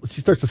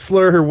starts to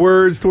slur her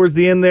words towards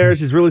the end there.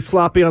 She's really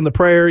sloppy on the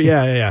prayer.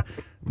 Yeah.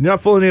 You're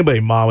not fooling anybody,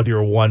 Mom, with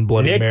your one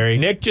Bloody Mary.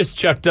 Nick just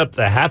chucked up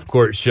the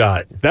half-court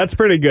shot. That's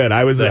pretty good.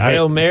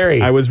 Hail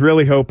Mary. I was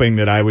really hoping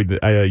that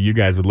you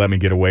guys would let me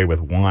get away with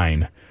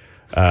wine,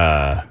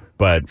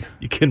 but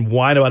you can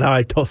whine about how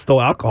I stole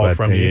alcohol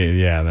from you.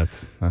 Yeah,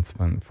 that's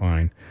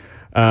fine.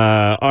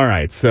 All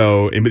right.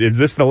 So is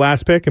this the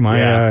last pick? Am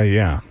I?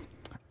 Yeah.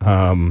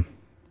 Come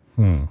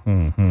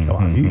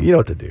on, you know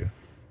what to do.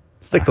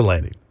 Stick the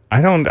landing. I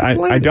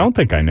don't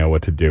think I know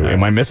what to do.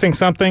 Am I missing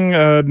something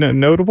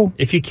notable?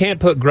 If you can't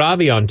put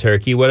gravy on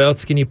turkey, what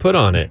else can you put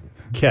on it?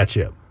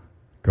 Ketchup.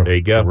 There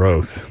you go.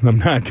 Gross. I'm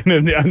not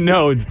gonna.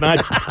 No, it's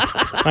not.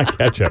 Not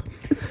ketchup.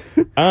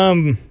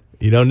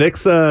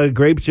 Nick's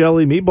grape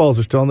jelly meatballs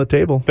are still on the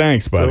table.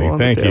 Thanks, buddy.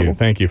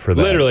 Thank you for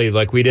that. Literally,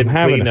 like we didn't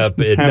clean up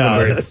it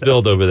where it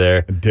spilled over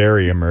there. A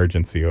dairy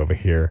emergency over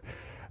here.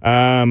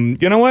 You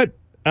know what?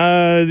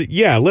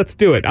 Yeah, let's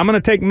do it. I'm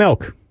gonna take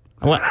milk.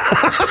 What?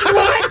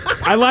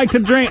 I like to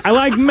drink. I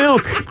like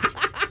milk.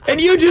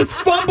 And you just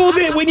fumbled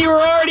it when you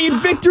were already in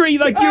victory.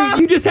 Like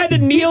you just had to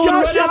kneel and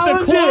run out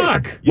the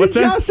clock. What's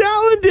that? Josh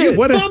Allen did.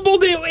 You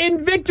fumbled it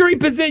in victory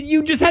position.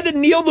 You just had to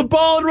kneel the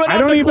ball and run out the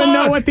clock. I don't even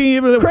know what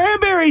the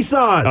cranberry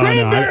sauce.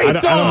 Cranberry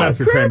sauce. I don't mess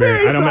with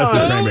cranberry. I don't mess with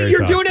cranberry sauce.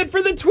 You're doing it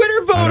for the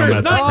Twitter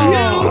voters,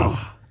 not you.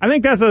 I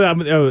think that's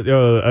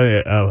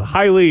a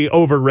highly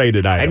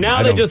overrated item. And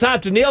now they just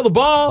have to kneel the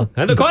ball,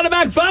 and the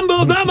quarterback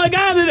fumbles. Oh my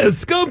God! It is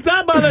scooped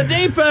up by the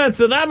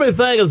defense, and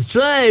everything has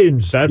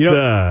changed. That's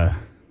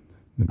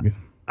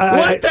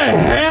what the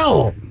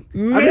hell?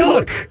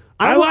 Milk.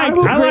 I like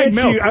milk.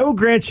 I will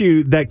grant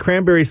you that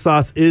cranberry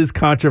sauce is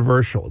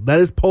controversial. That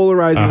is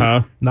polarizing.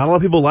 Not a lot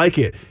of people like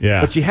it.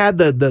 Yeah. But you had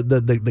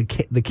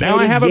the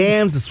candied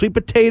yams, the sweet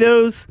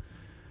potatoes.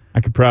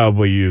 I could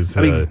probably use.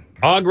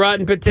 Au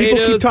gratin potatoes.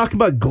 People keep talking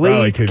about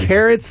glazed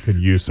carrots. Could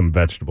use some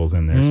vegetables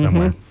in there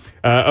somewhere.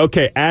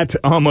 Okay, at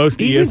almost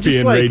even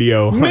ESPN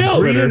Radio on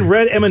Twitter. Green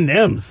red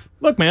M&Ms.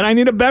 Look, man, I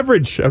need a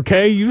beverage.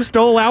 Okay, you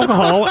stole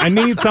alcohol. I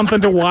need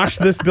something to wash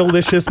this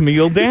delicious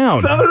meal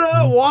down.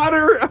 Soda,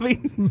 water.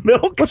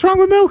 Milk. What's wrong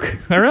with milk?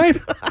 All right,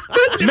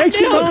 makes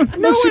your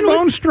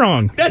bones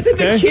strong. That's at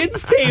the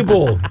kids'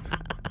 table.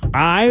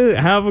 I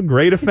have a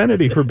great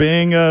affinity for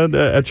being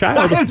a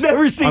child. I've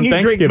never seen you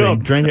drink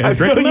milk. I've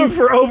known you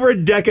for over a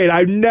decade.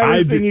 I've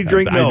never seen you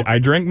drink milk. I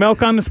drink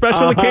milk on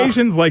special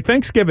occasions like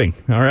Thanksgiving.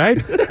 All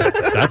right,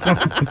 that's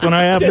when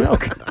I have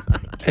milk.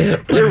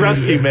 You're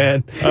rusty,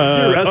 man.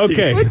 You're rusty.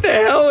 Okay. What the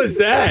hell is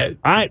that?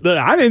 I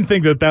didn't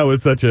think that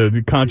was such a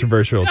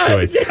controversial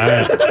choice.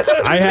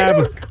 I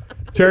have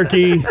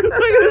turkey. Look at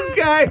this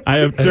guy. I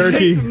have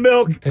turkey,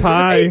 milk,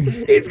 pie,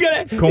 he's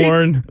gonna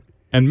corn.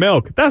 And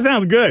milk. That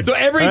sounds good. So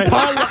every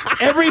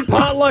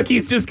potluck,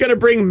 he's just going to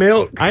bring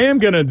milk. I am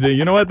going to do.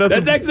 You know what?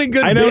 That's actually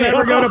good. I don't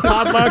ever go to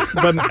potlucks,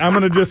 but I'm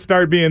going to just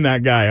start being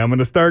that guy. I'm going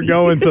to start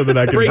going so that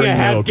I can bring a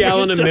half milk.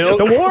 Gallon of milk.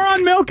 The war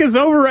on milk is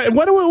over.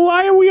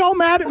 Why are we all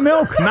mad at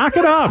milk? Knock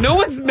it off. No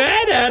one's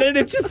mad at it.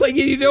 It's just like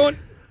you don't.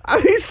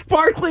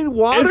 Sparkling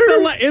water.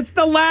 It's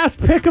the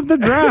last pick of the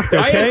draft,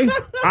 okay?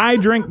 I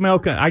drink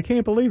milk. I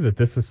can't believe that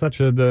this is such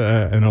an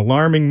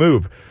alarming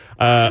move.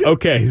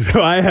 Okay,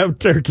 so I have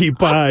turkey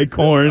pie,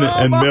 corn,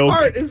 and milk. My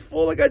heart is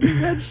full. Like I just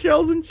had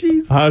shells and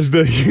cheese.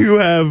 Hajda, you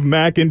have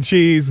mac and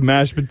cheese,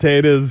 mashed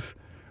potatoes.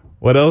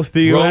 What else do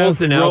you have?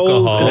 Rolls and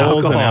alcohol.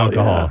 Rolls and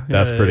alcohol. Yeah.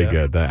 That's pretty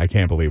good. I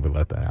can't believe we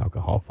let the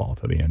alcohol fall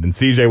to the end. And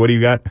CJ, what do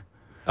you got?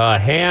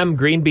 Ham,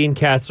 green bean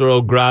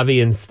casserole,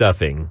 gravy, and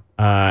stuffing.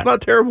 It's not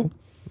terrible.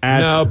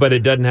 No, but it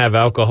doesn't have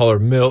alcohol or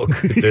milk.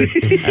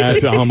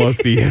 At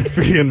almost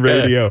ESPN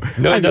Radio.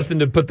 Nothing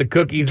to put the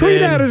cookies Tweet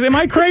in. at us. Am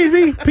I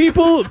crazy?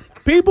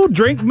 People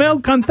drink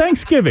milk on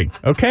Thanksgiving,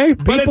 okay?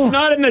 But it's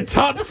not in the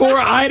top 4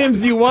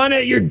 items you want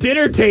at your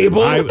dinner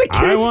table. The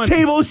kids'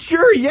 table,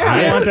 sure, yeah.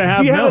 I want to have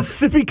Do you milk. have a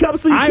sippy cup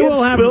so you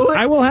can't spill it?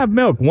 I will have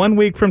milk 1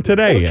 week from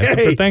today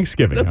for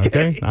Thanksgiving,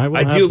 okay?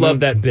 I do love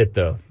that bit,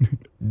 though.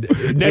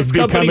 Next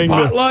company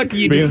potluck,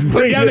 you just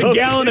put down a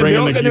gallon of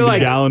milk, and they're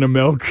like... gallon of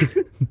milk.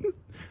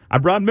 I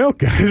brought milk,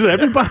 guys.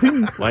 Everybody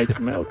likes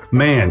milk.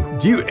 Man,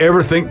 do you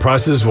ever think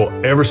prices will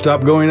ever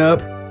stop going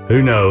up?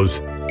 Who knows?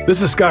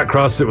 This is Scott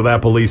Crossett with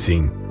Apple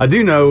Leasing. I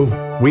do know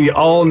we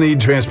all need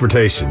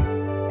transportation.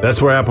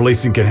 That's where Apple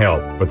Leasing can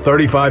help. For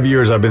 35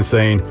 years, I've been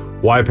saying,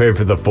 why pay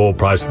for the full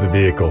price of the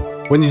vehicle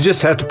when you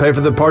just have to pay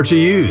for the parts you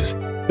use?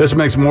 This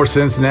makes more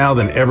sense now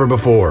than ever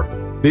before.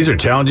 These are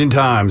challenging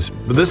times,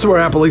 but this is where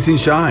Apple Leasing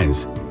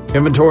shines.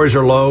 Inventories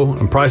are low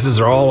and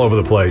prices are all over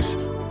the place.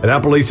 At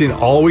Apple Leasing,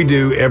 all we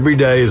do every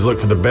day is look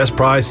for the best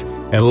price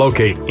and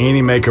locate any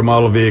make or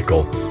model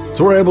vehicle.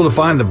 So we're able to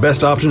find the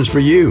best options for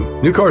you.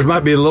 New cars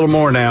might be a little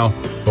more now,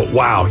 but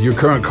wow, your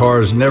current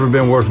car has never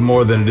been worth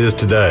more than it is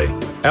today.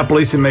 Apple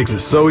Leasing makes it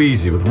so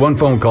easy with one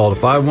phone call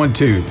to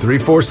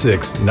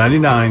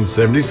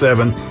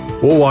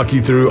 512-346-9977. We'll walk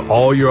you through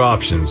all your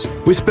options.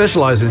 We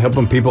specialize in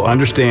helping people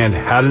understand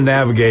how to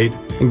navigate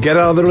and get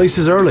out of their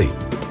leases early,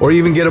 or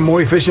even get a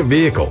more efficient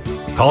vehicle.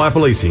 Call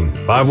Apple Leasing,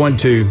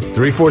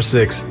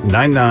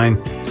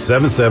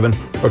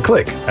 512-346-9977, or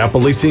click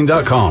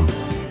appleleasing.com.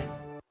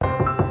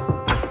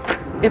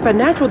 If a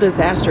natural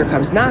disaster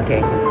comes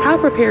knocking, how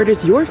prepared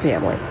is your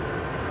family?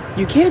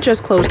 You can't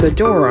just close the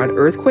door on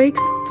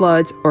earthquakes,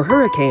 floods, or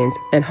hurricanes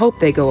and hope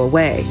they go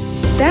away.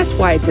 That's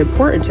why it's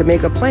important to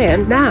make a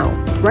plan now.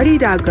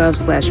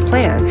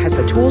 Ready.gov/plan has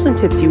the tools and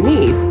tips you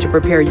need to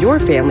prepare your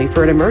family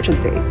for an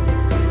emergency.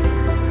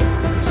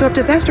 So if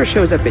disaster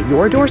shows up at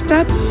your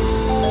doorstep,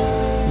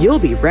 you'll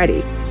be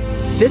ready.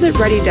 Visit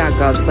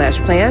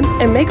ready.gov/plan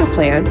and make a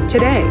plan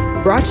today.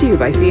 Brought to you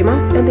by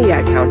FEMA and the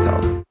Ad Council.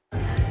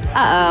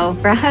 Uh-oh,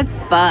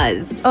 Brad's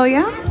buzzed. Oh,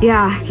 yeah?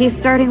 Yeah, he's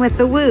starting with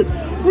the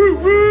woots.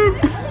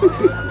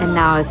 And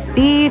now a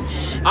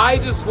speech. I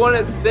just want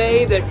to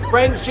say that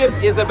friendship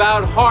is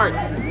about heart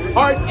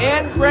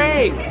and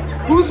brain.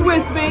 Who's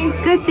with me?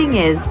 Good thing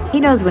is, he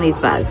knows when he's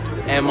buzzed.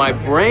 And my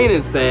brain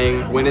is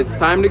saying, when it's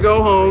time to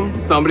go home,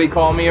 somebody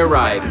call me a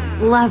ride.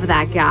 Love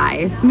that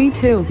guy. Me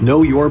too.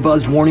 Know your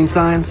buzzed warning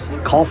signs?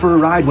 Call for a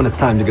ride when it's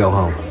time to go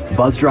home.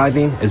 Buzz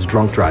driving is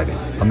drunk driving.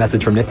 A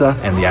message from NHTSA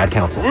and the Ad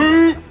Council.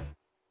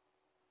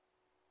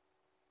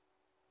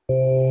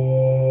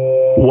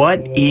 What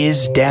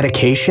is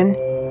dedication?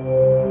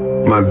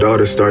 My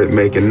daughter started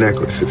making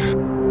necklaces.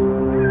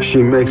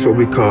 She makes what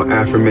we call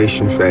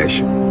affirmation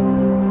fashion.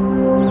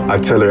 I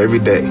tell her every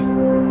day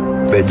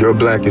that your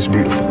black is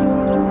beautiful.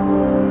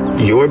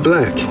 Your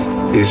black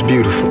is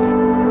beautiful.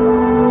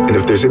 And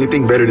if there's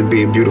anything better than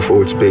being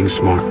beautiful, it's being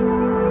smart.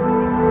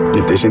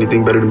 If there's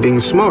anything better than being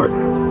smart,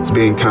 it's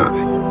being kind.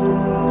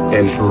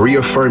 And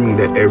reaffirming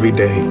that every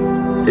day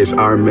is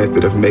our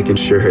method of making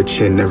sure her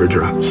chin never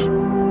drops.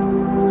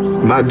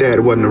 My dad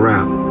wasn't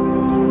around,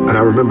 and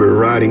I remember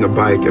riding a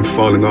bike and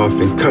falling off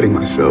and cutting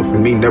myself,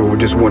 and me never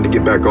just wanting to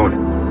get back on it.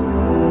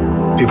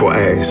 People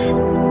ask,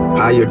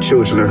 how your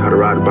children learn how to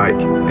ride a bike,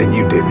 and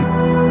you didn't.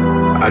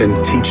 I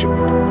didn't teach them.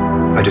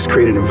 I just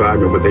created an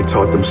environment where they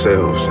taught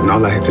themselves, and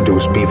all I had to do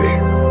was be there.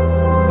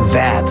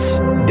 That's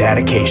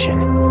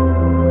dedication.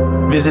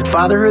 Visit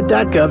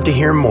fatherhood.gov to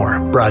hear more.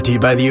 Brought to you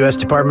by the U.S.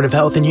 Department of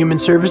Health and Human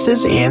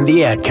Services and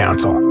the Ad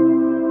Council.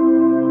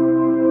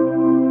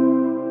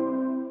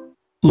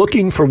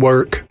 Looking for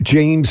work?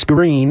 James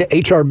Green,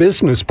 HR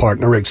business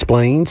partner,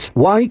 explains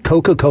why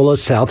Coca-Cola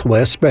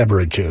Southwest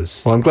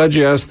Beverages. Well, I'm glad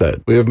you asked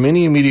that. We have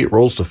many immediate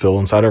roles to fill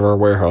inside of our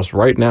warehouse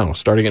right now,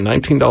 starting at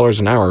 $19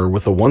 an hour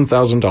with a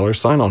 $1,000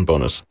 sign-on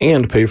bonus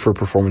and pay for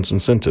performance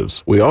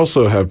incentives. We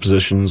also have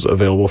positions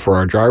available for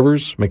our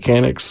drivers,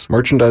 mechanics,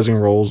 merchandising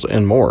roles,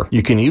 and more.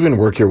 You can even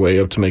work your way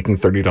up to making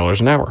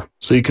 $30 an hour.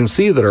 So you can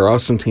see that our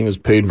Austin team is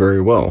paid very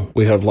well.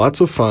 We have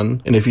lots of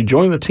fun, and if you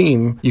join the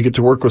team, you get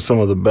to work with some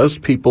of the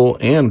best people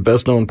and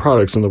best-known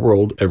products in the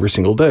world every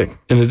single day.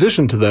 In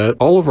addition to that,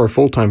 all of our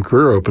full-time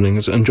career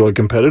openings enjoy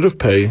competitive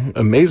pay,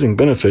 amazing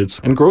benefits,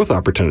 and growth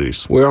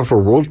opportunities. We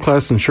offer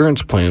world-class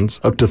insurance plans,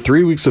 up to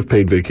 3 weeks of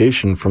paid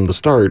vacation from the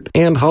start,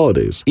 and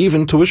holidays,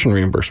 even tuition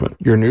reimbursement.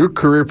 Your new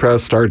career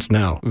path starts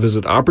now.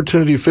 Visit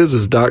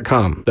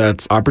OpportunityFizzes.com.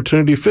 That's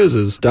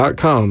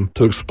OpportunityFizzes.com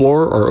to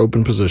explore our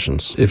open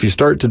positions. If you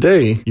start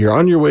today, you're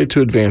on your way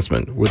to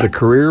advancement with a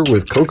career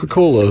with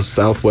Coca-Cola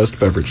Southwest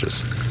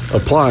Beverages.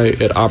 Apply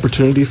at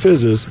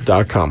OpportunityFizzes.com.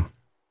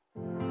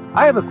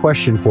 I have a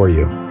question for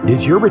you.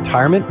 Is your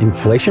retirement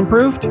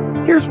inflation-proofed?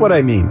 Here's what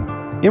I mean.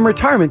 In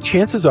retirement,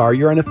 chances are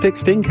you're on a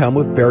fixed income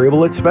with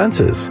variable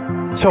expenses.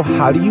 So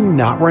how do you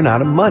not run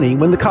out of money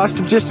when the cost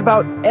of just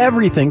about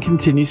everything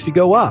continues to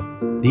go up?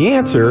 The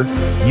answer,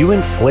 you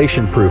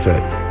inflation-proof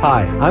it.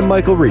 Hi, I'm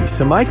Michael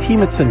Reese, and my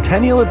team at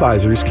Centennial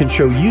Advisors can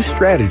show you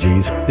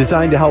strategies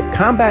designed to help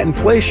combat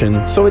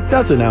inflation so it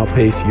doesn't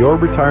outpace your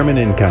retirement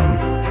income.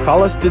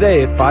 Call us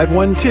today at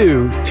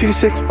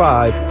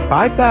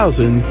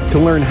 512-265-5000 to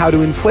learn how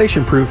to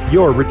inflation-proof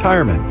your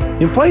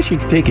retirement. Inflation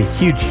can take a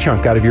huge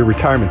chunk out of your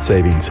retirement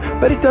savings,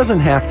 but it doesn't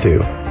have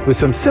to. With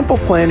some simple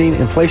planning,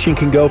 inflation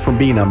can go from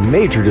being a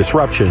major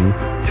disruption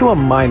to a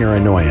minor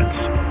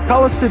annoyance.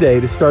 Call us today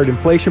to start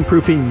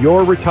inflation-proofing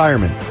your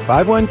retirement.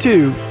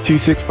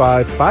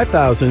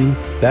 512-265-5000.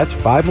 That's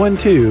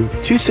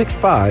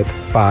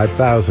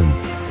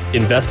 512-265-5000.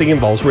 Investing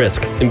involves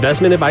risk.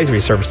 Investment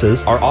advisory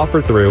services are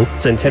offered through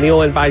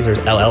Centennial Advisors,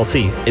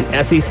 LLC, an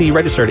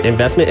SEC-registered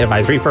investment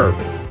advisory firm.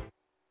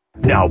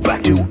 Now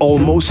back to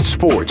Almost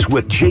Sports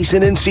with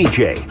Jason and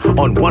CJ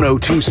on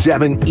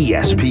 102.7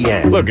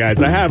 ESPN. Look,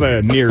 guys, I have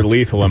a near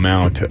lethal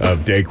amount of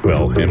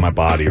Dayquil in my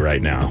body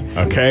right now,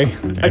 okay?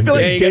 I feel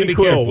like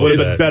Dayquil would have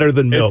been better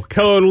than milk. It's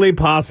totally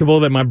possible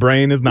that my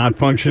brain is not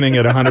functioning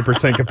at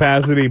 100%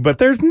 capacity, but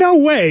there's no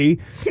way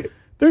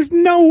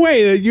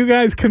that you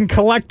guys can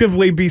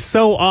collectively be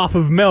so off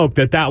of milk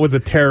that was a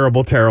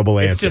terrible, terrible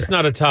answer. It's just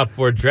not a top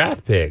 4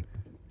 draft pick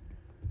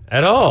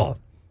at all.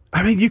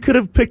 I mean, you could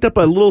have picked up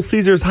a Little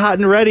Caesars hot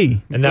and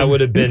ready. And that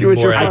would have been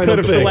more I could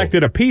have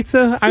selected a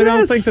pizza. I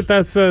don't think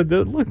that's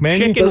look, man.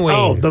 Chicken wings.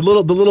 Oh, the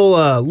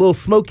little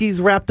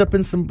Smokies wrapped up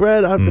in some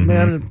bread.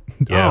 Man,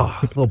 yeah.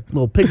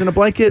 Little pigs in a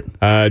blanket.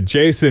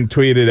 Jason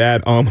tweeted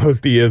at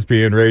Almost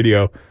ESPN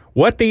Radio,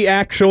 "What the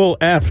actual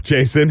F,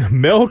 Jason?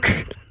 Milk?"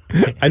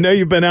 I know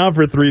you've been out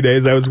for 3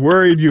 days. I was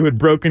worried you had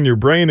broken your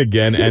brain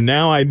again, and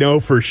now I know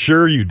for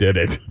sure you did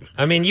it.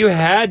 I mean, you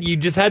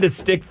just had to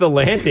stick the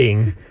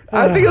landing.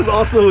 I think it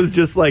was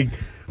just like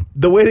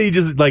the way that you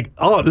just like,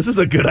 oh, this is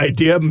a good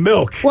idea,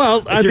 milk.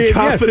 Well, your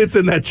confidence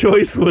in that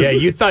choice was. Yeah,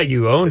 you thought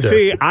you owned us.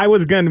 See, I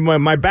was going to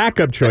my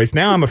backup choice.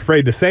 Now I'm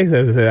afraid to say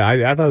this.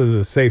 I thought it was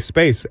a safe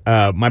space.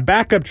 My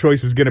backup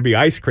choice was going to be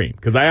ice cream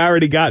because I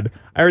already got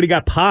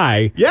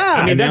pie. Yeah,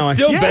 I mean that's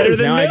still better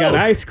than now milk. I got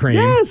ice cream.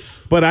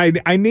 Yes, but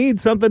I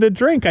need something to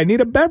drink. I need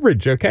a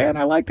beverage. Okay, and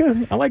I like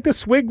to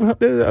swig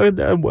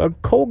a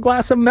cold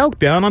glass of milk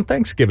down on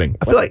Thanksgiving.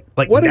 I feel like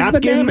what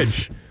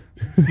napkins?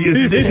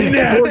 is the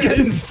damage? Forks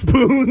and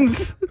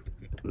spoons.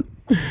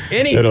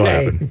 It'll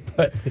happen.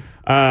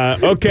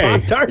 Okay.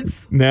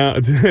 Pop-Tarts. Now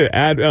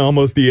at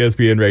Almost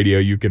ESPN Radio,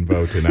 you can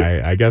vote, and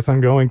I guess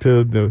I'm going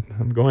to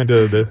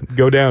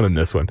go down in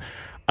this one.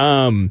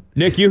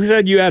 Nick, you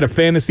said you had a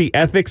fantasy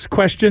ethics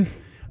question.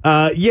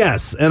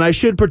 Yes, and I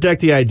should protect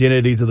the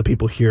identities of the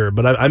people here,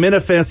 but I'm in a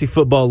fantasy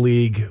football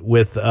league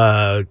with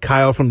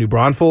Kyle from New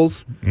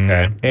Braunfels.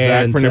 Okay. And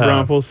Zach from New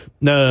Braunfels?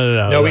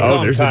 No. No, we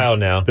call him Kyle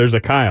now. There's a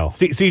Kyle.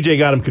 CJ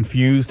got him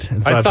confused.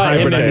 And so I thought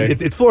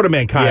it's Florida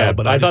man Kyle, yeah,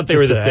 but I thought they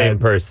were the same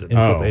person.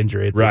 Insult to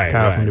injury. It's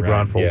Kyle from New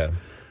Braunfels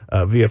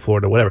via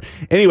Florida, whatever.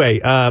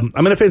 Anyway, I'm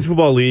in a fantasy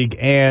football league,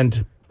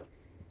 and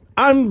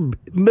I'm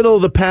middle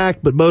of the pack,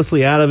 but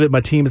mostly out of it.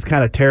 My team is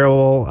kind of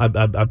terrible.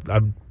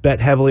 I bet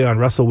heavily on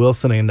Russell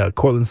Wilson and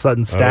Cortland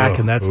Sutton stack,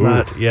 and that's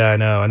not. Yeah, I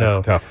know.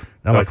 That's tough.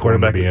 Now my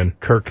quarterback is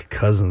Kirk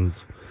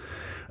Cousins.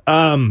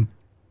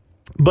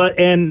 But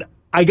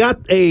I got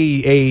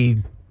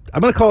I'm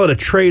going to call it a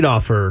trade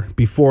offer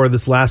before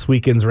this last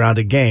weekend's round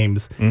of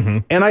games,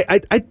 and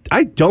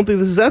I don't think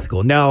this is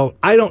ethical. Now,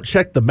 I don't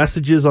check the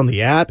messages on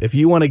the app. If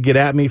you want to get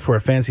at me for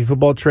a fantasy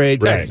football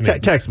trade,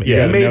 text me.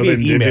 Yeah, maybe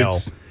an email.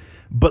 Digits.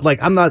 But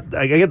I'm not.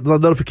 I get the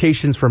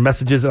notifications for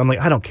messages. I'm like,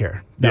 I don't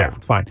care. No,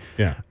 it's fine.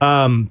 Yeah.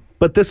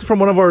 But this is from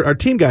one of our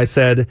team guys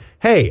said,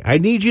 "Hey, I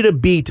need you to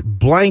beat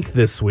blank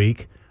this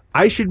week.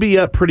 I should be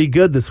up pretty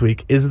good this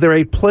week. Is there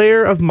a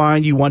player of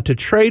mine you want to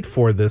trade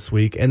for this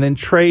week and then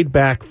trade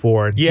back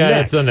for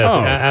next?" That's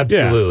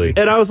absolutely.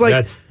 Yeah. And I was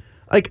like,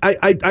 like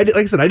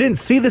I said, I didn't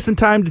see this in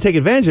time to take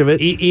advantage of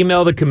it.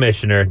 Email the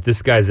commissioner.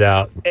 This guy's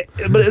out.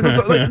 But it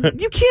was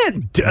like, you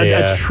can't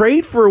a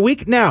trade for a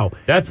week now.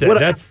 That's it.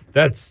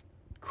 That's.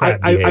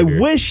 I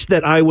wish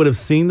that I would have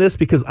seen this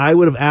because I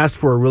would have asked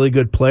for a really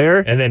good player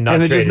and then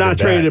just not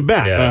traded him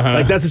back. Yeah.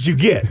 Like that's what you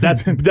get.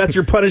 That's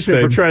your punishment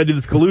for trying to do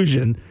this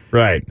collusion.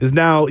 Right. Is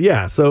now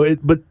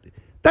but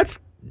that's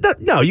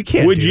no, you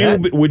can't.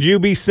 Would you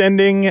be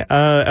sending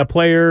a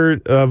player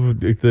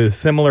of the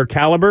similar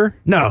caliber?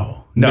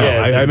 No. Yeah,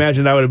 I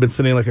imagine I would have been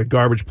sending like a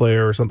garbage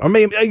player or something. I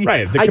mean,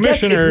 right. The I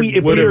commissioner guess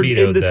if we were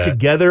in this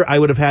together, I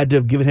would have had to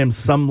have given him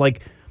some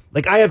like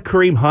I have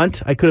Kareem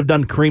Hunt. I could have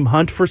done Kareem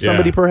Hunt for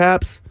somebody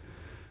perhaps.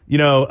 I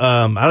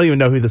don't even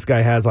know who this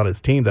guy has on his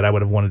team that I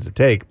would have wanted to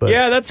take. But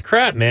yeah, that's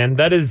crap, man.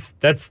 That's.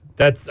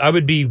 I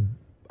would be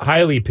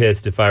highly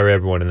pissed if I were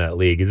everyone in that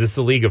league. Is this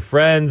a league of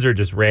friends or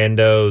just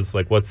randos?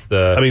 Like, what's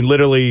the? I mean,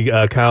 literally,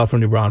 Kyle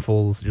from New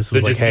Braunfels just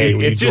was like, "Hey,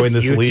 will you join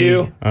this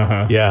league?" Two?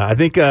 Yeah, I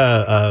think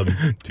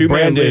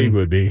two-man league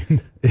would be.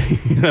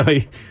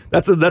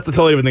 That's a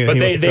totally different thing.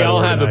 But they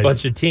all have a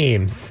bunch of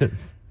teams.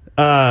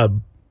 That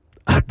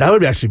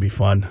would actually be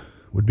fun.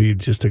 Would be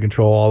just to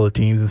control all the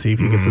teams and see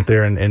if you can sit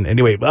there and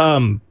anyway.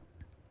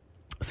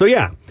 So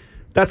yeah,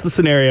 that's the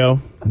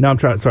scenario. Now I'm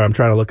trying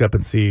to look up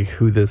and see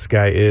who this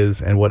guy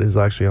is and what is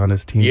actually on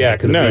his team. Yeah,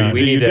 because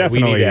we need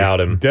to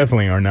out him.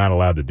 Definitely are not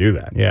allowed to do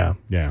that. Yeah.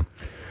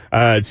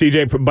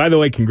 CJ, by the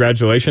way,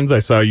 congratulations. I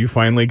saw you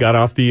finally got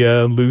off the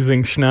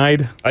losing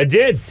schneid. I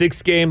did.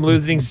 6-game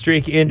losing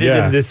streak ended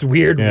in this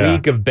weird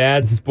week of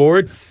bad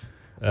sports.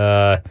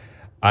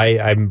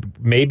 I'm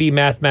maybe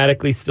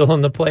mathematically still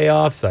in the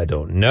playoffs. I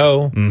don't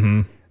know.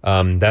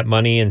 Mm-hmm. That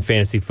money in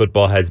fantasy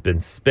football has been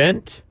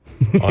spent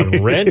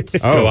on rent,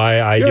 so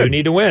I do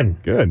need to win.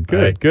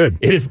 Good.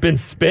 It has been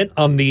spent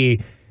on the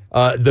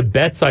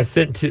bets I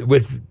sent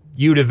with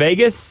you to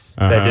Vegas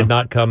that did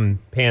not come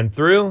pan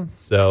through.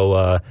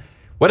 So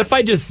what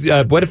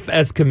if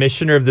as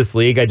commissioner of this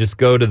league, I just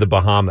go to the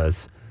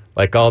Bahamas?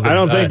 Like all the, I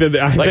don't think that.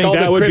 I like think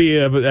that would be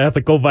an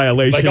ethical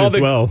violation all as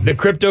well. The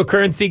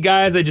cryptocurrency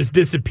guys that just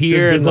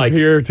disappear,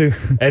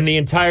 and the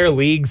entire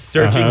league's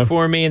searching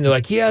for me, and they're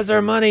like, "He has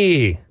our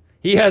money.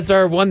 He has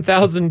our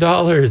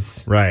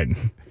 $1,000." Right.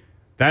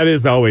 That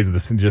is always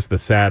just the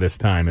saddest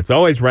time. It's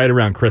always right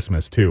around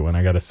Christmas too, when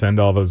I got to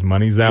send all those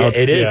monies out.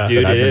 Yeah, it is,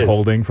 dude. That I've it been is.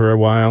 holding for a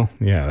while.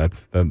 Yeah,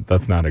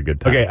 that's not a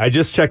good time. Okay, I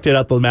just checked it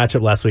out the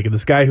matchup last week, and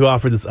this guy who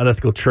offered this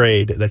unethical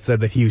trade that said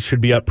that he should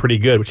be up pretty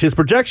good, which his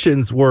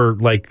projections were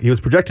like he was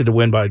projected to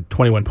win by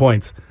 21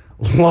 points,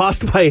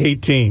 lost by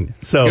 18.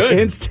 So Good.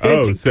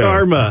 instant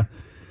karma.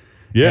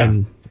 Yeah.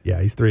 And yeah,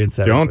 he's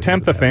 3-7. Don't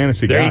tempt the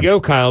fantasy There gods. you go,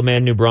 Kyle,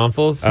 man. New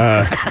Braunfels.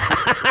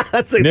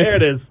 That's it. There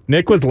it is.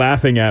 Nick was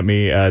laughing at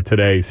me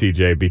today,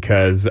 CJ,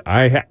 because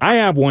I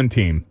have one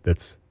team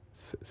that's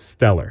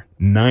stellar,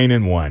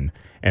 9-1.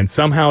 And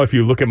somehow, if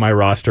you look at my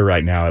roster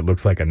right now, it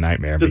looks like a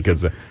nightmare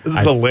because this is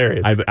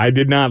hilarious. I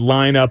did not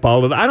line up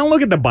all of. I don't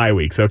look at the bye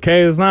weeks.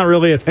 Okay, it's not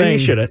really a thing. And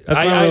you shouldn't.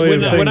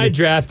 When I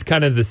draft,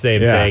 kind of the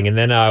same thing, and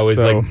then I always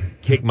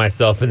kick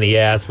myself in the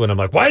ass when I'm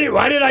like, why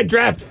did I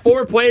draft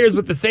 4 players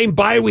with the same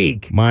bye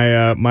week?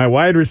 My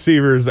wide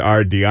receivers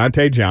are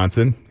Deontay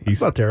Johnson.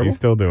 He's not terrible. He's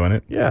still doing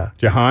it. Yeah.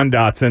 Jahan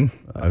Dotson.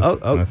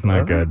 That's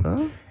not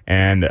good.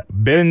 And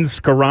Ben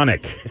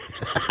Skoranek.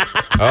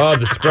 Oh,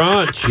 the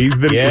scrunch. He's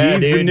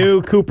the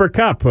new Cooper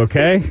Kupp,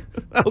 okay?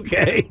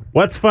 Okay.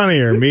 What's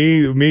funnier,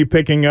 me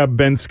picking up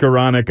Ben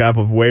Skoranek off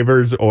of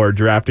waivers or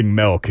drafting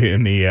Milk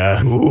in the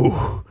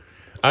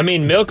I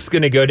mean, Milk's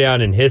going to go down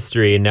in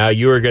history, and now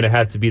you are going to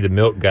have to be the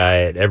Milk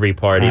guy at every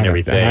party and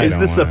everything. Is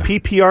this a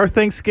PPR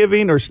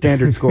Thanksgiving or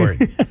standard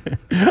scoring?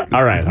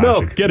 All right,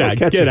 Milk. Get out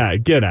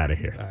of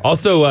here.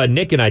 Also,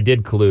 Nick and I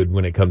did collude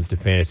when it comes to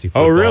fantasy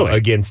football really?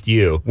 against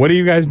you. What are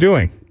you guys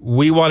doing?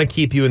 We want to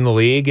keep you in the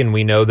league, and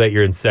we know that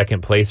you're in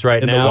second place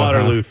right In now. the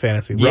Waterloo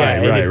fantasy. Yeah,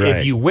 Right, and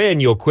if you win,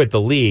 you'll quit the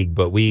league.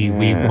 But we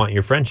want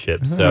your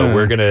friendship, so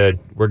we're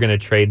gonna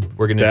trade.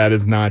 That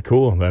is not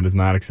cool. That is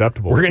not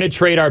acceptable. We're gonna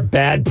trade our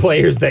bad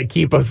players that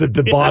keep us at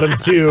the bottom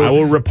two. I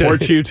will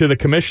report you to the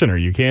commissioner.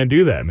 You can't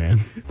do that,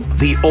 man.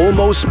 The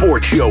Almost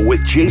Sports Show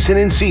with Jason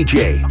and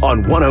CJ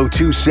on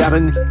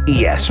 102.7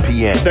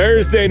 ESPN.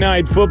 Thursday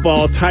night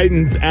football,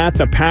 Titans at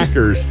the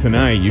Packers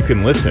tonight. You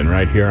can listen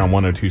right here on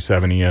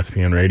 102.7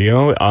 ESPN Radio.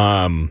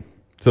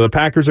 So the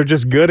Packers are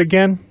just good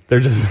again?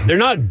 They're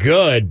not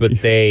good, but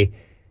they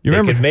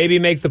could maybe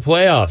make the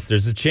playoffs.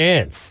 There's a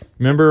chance.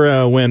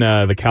 Remember when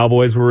the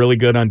Cowboys were really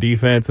good on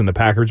defense and the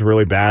Packers were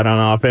really bad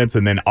on offense,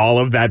 and then all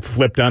of that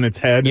flipped on its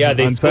head? Yeah,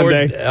 they on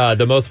scored. Sunday?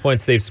 The most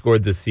points they've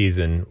scored this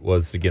season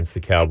was against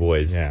the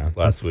Cowboys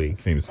last week.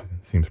 Seems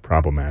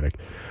problematic.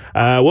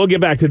 We'll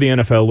get back to the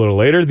NFL a little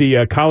later.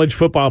 The college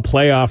football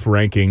playoff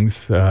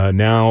rankings,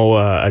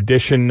 now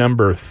edition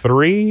number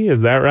 3.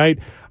 Is that right?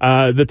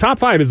 The top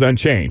 5 is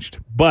unchanged,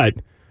 but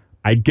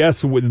I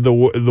guess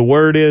the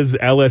word is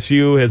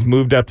LSU has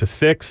moved up to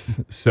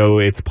 6, so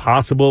it's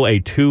possible a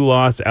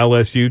 2-loss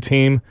LSU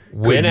team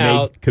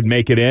could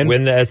make it in.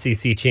 Win the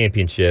SEC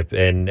championship,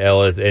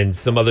 and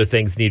some other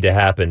things need to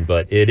happen,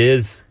 but it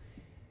is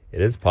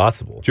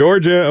possible.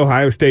 Georgia,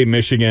 Ohio State,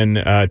 Michigan,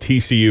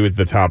 TCU is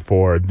the top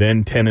 4.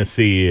 Then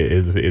Tennessee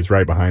is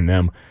right behind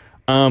them.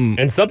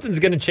 And something's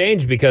going to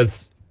change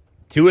because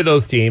 2 of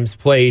those teams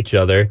play each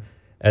other.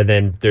 And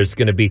then there's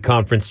going to be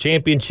conference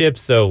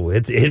championships, so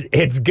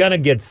it's going to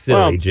get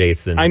silly,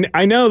 Jason.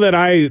 I know that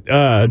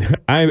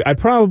I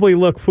probably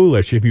look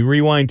foolish if you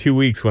rewind 2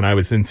 weeks when I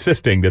was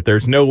insisting that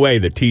there's no way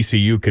that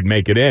TCU could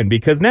make it in,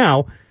 because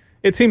now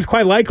it seems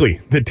quite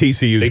likely that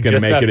TCU is going to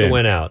make it in. They just have to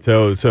win out.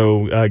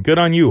 So good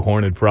on you,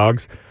 Horned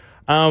Frogs.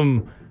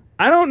 I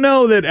don't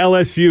know that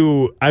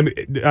LSU.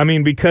 I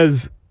mean,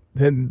 because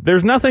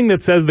there's nothing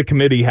that says the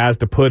committee has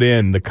to put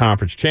in the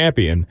conference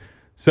champion.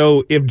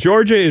 So if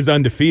Georgia is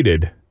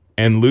undefeated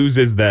and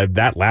loses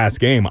that last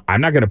game,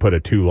 I'm not going to put a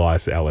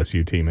 2-loss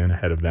LSU team in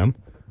ahead of them.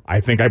 I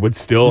think I would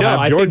still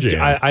have Georgia.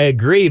 I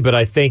agree, but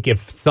I think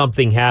if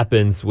something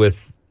happens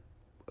with,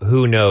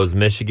 who knows,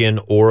 Michigan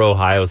or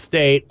Ohio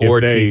State or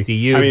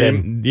TCU,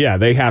 then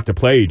they have to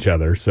play each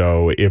other.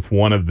 So if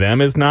one of them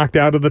is knocked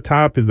out of the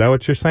top, is that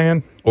what you're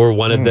saying? Or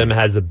one of them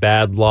has a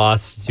bad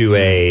loss to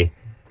a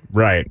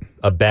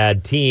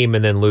bad team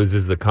and then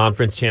loses the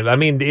conference champ. I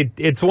mean,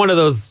 it's one of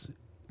those.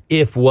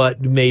 If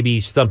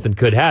maybe something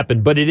could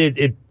happen, but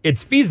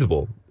it's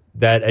feasible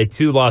that a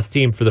 2-loss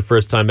team for the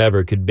first time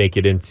ever could make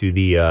it into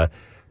the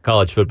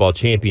college football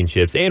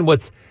championships. And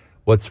what's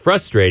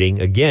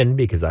frustrating, again,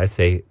 because I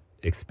say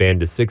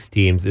expand to 6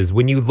 teams, is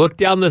when you look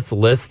down this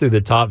list through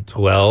the top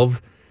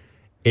 12,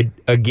 it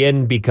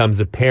again becomes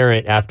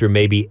apparent after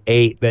maybe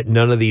 8 that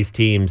none of these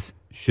teams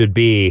should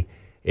be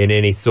in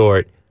any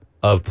sort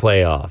of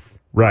playoff.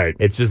 Right.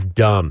 It's just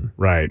dumb.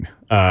 Right.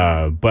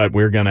 But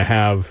we're going to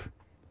have...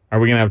 Are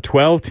we going to have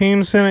 12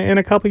 teams in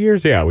a couple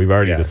years? Yeah, we've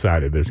already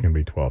decided there's going to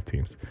be 12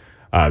 teams.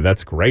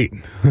 That's great.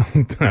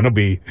 That'll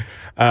be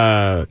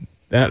that.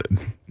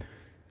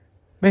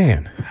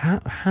 Man,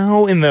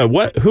 how in the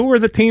what? Who are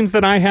the teams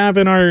that I have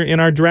in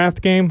our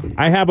draft game?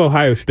 I have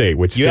Ohio State,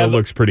 which still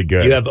looks pretty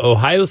good. You have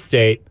Ohio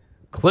State,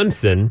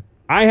 Clemson.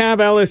 I have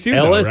LSU.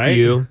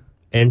 LSU though, right?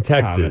 and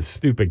Texas. Oh,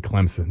 stupid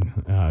Clemson.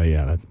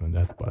 Yeah,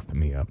 that's busting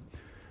me up.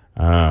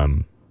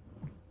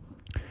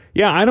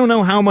 Yeah, I don't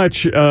know how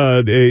much,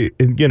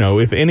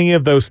 if any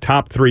of those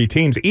top three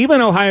teams, even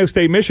Ohio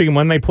State, Michigan,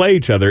 when they play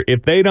each other,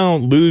 if they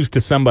don't lose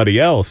to somebody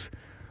else,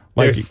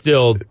 they're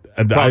still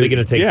probably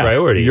going to take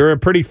priority. You're a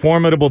pretty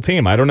formidable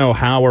team. I don't know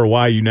how or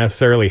why you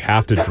necessarily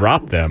have to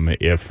drop them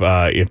if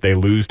they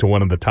lose to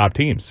one of the top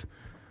teams.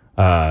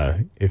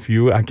 Can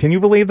you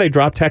believe they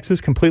dropped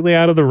Texas completely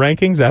out of the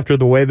rankings after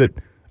the way that?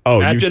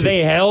 After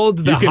they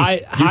held the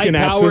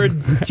high-powered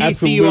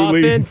TCU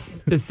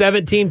offense to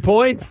 17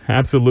 points?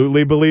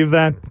 Absolutely believe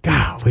that?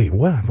 Golly,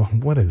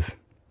 what is...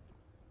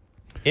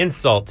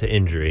 Insult to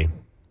injury.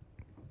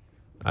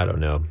 I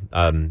don't know.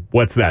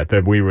 What's that?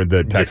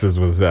 That Texas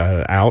was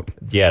out?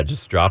 Yeah,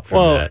 just dropped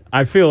from that.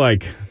 I feel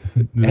like...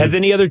 Has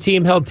any other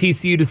team held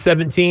TCU to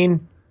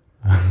 17?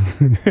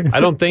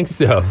 I don't think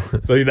so.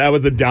 So that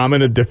was a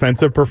dominant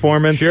defensive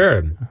performance?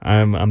 Sure.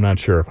 I'm not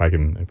sure if I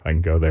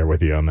can go there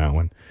with you on that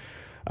one.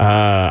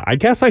 I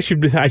guess I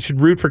should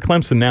root for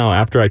Clemson now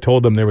after I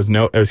told them there was for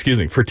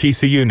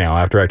TCU now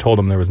after I told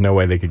them there was no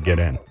way they could get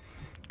in.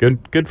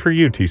 Good for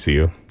you,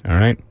 TCU. All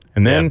right.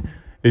 And then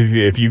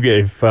if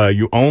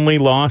you only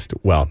lost,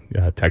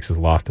 Texas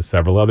lost to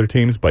several other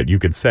teams, but you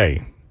could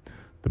say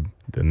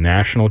the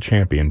national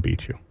champion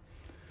beat you.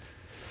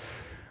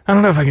 I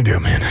don't know if I can do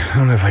it, man. I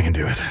don't know if I can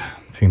do it.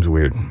 It seems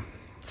weird.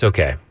 It's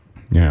okay.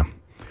 Yeah.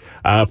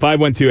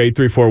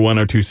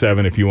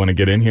 512-834-1027 if you want to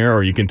get in here,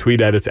 or you can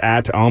tweet at us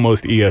at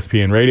Almost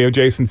ESPN Radio.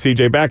 Jason,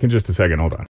 CJ, back in just a second. Hold on.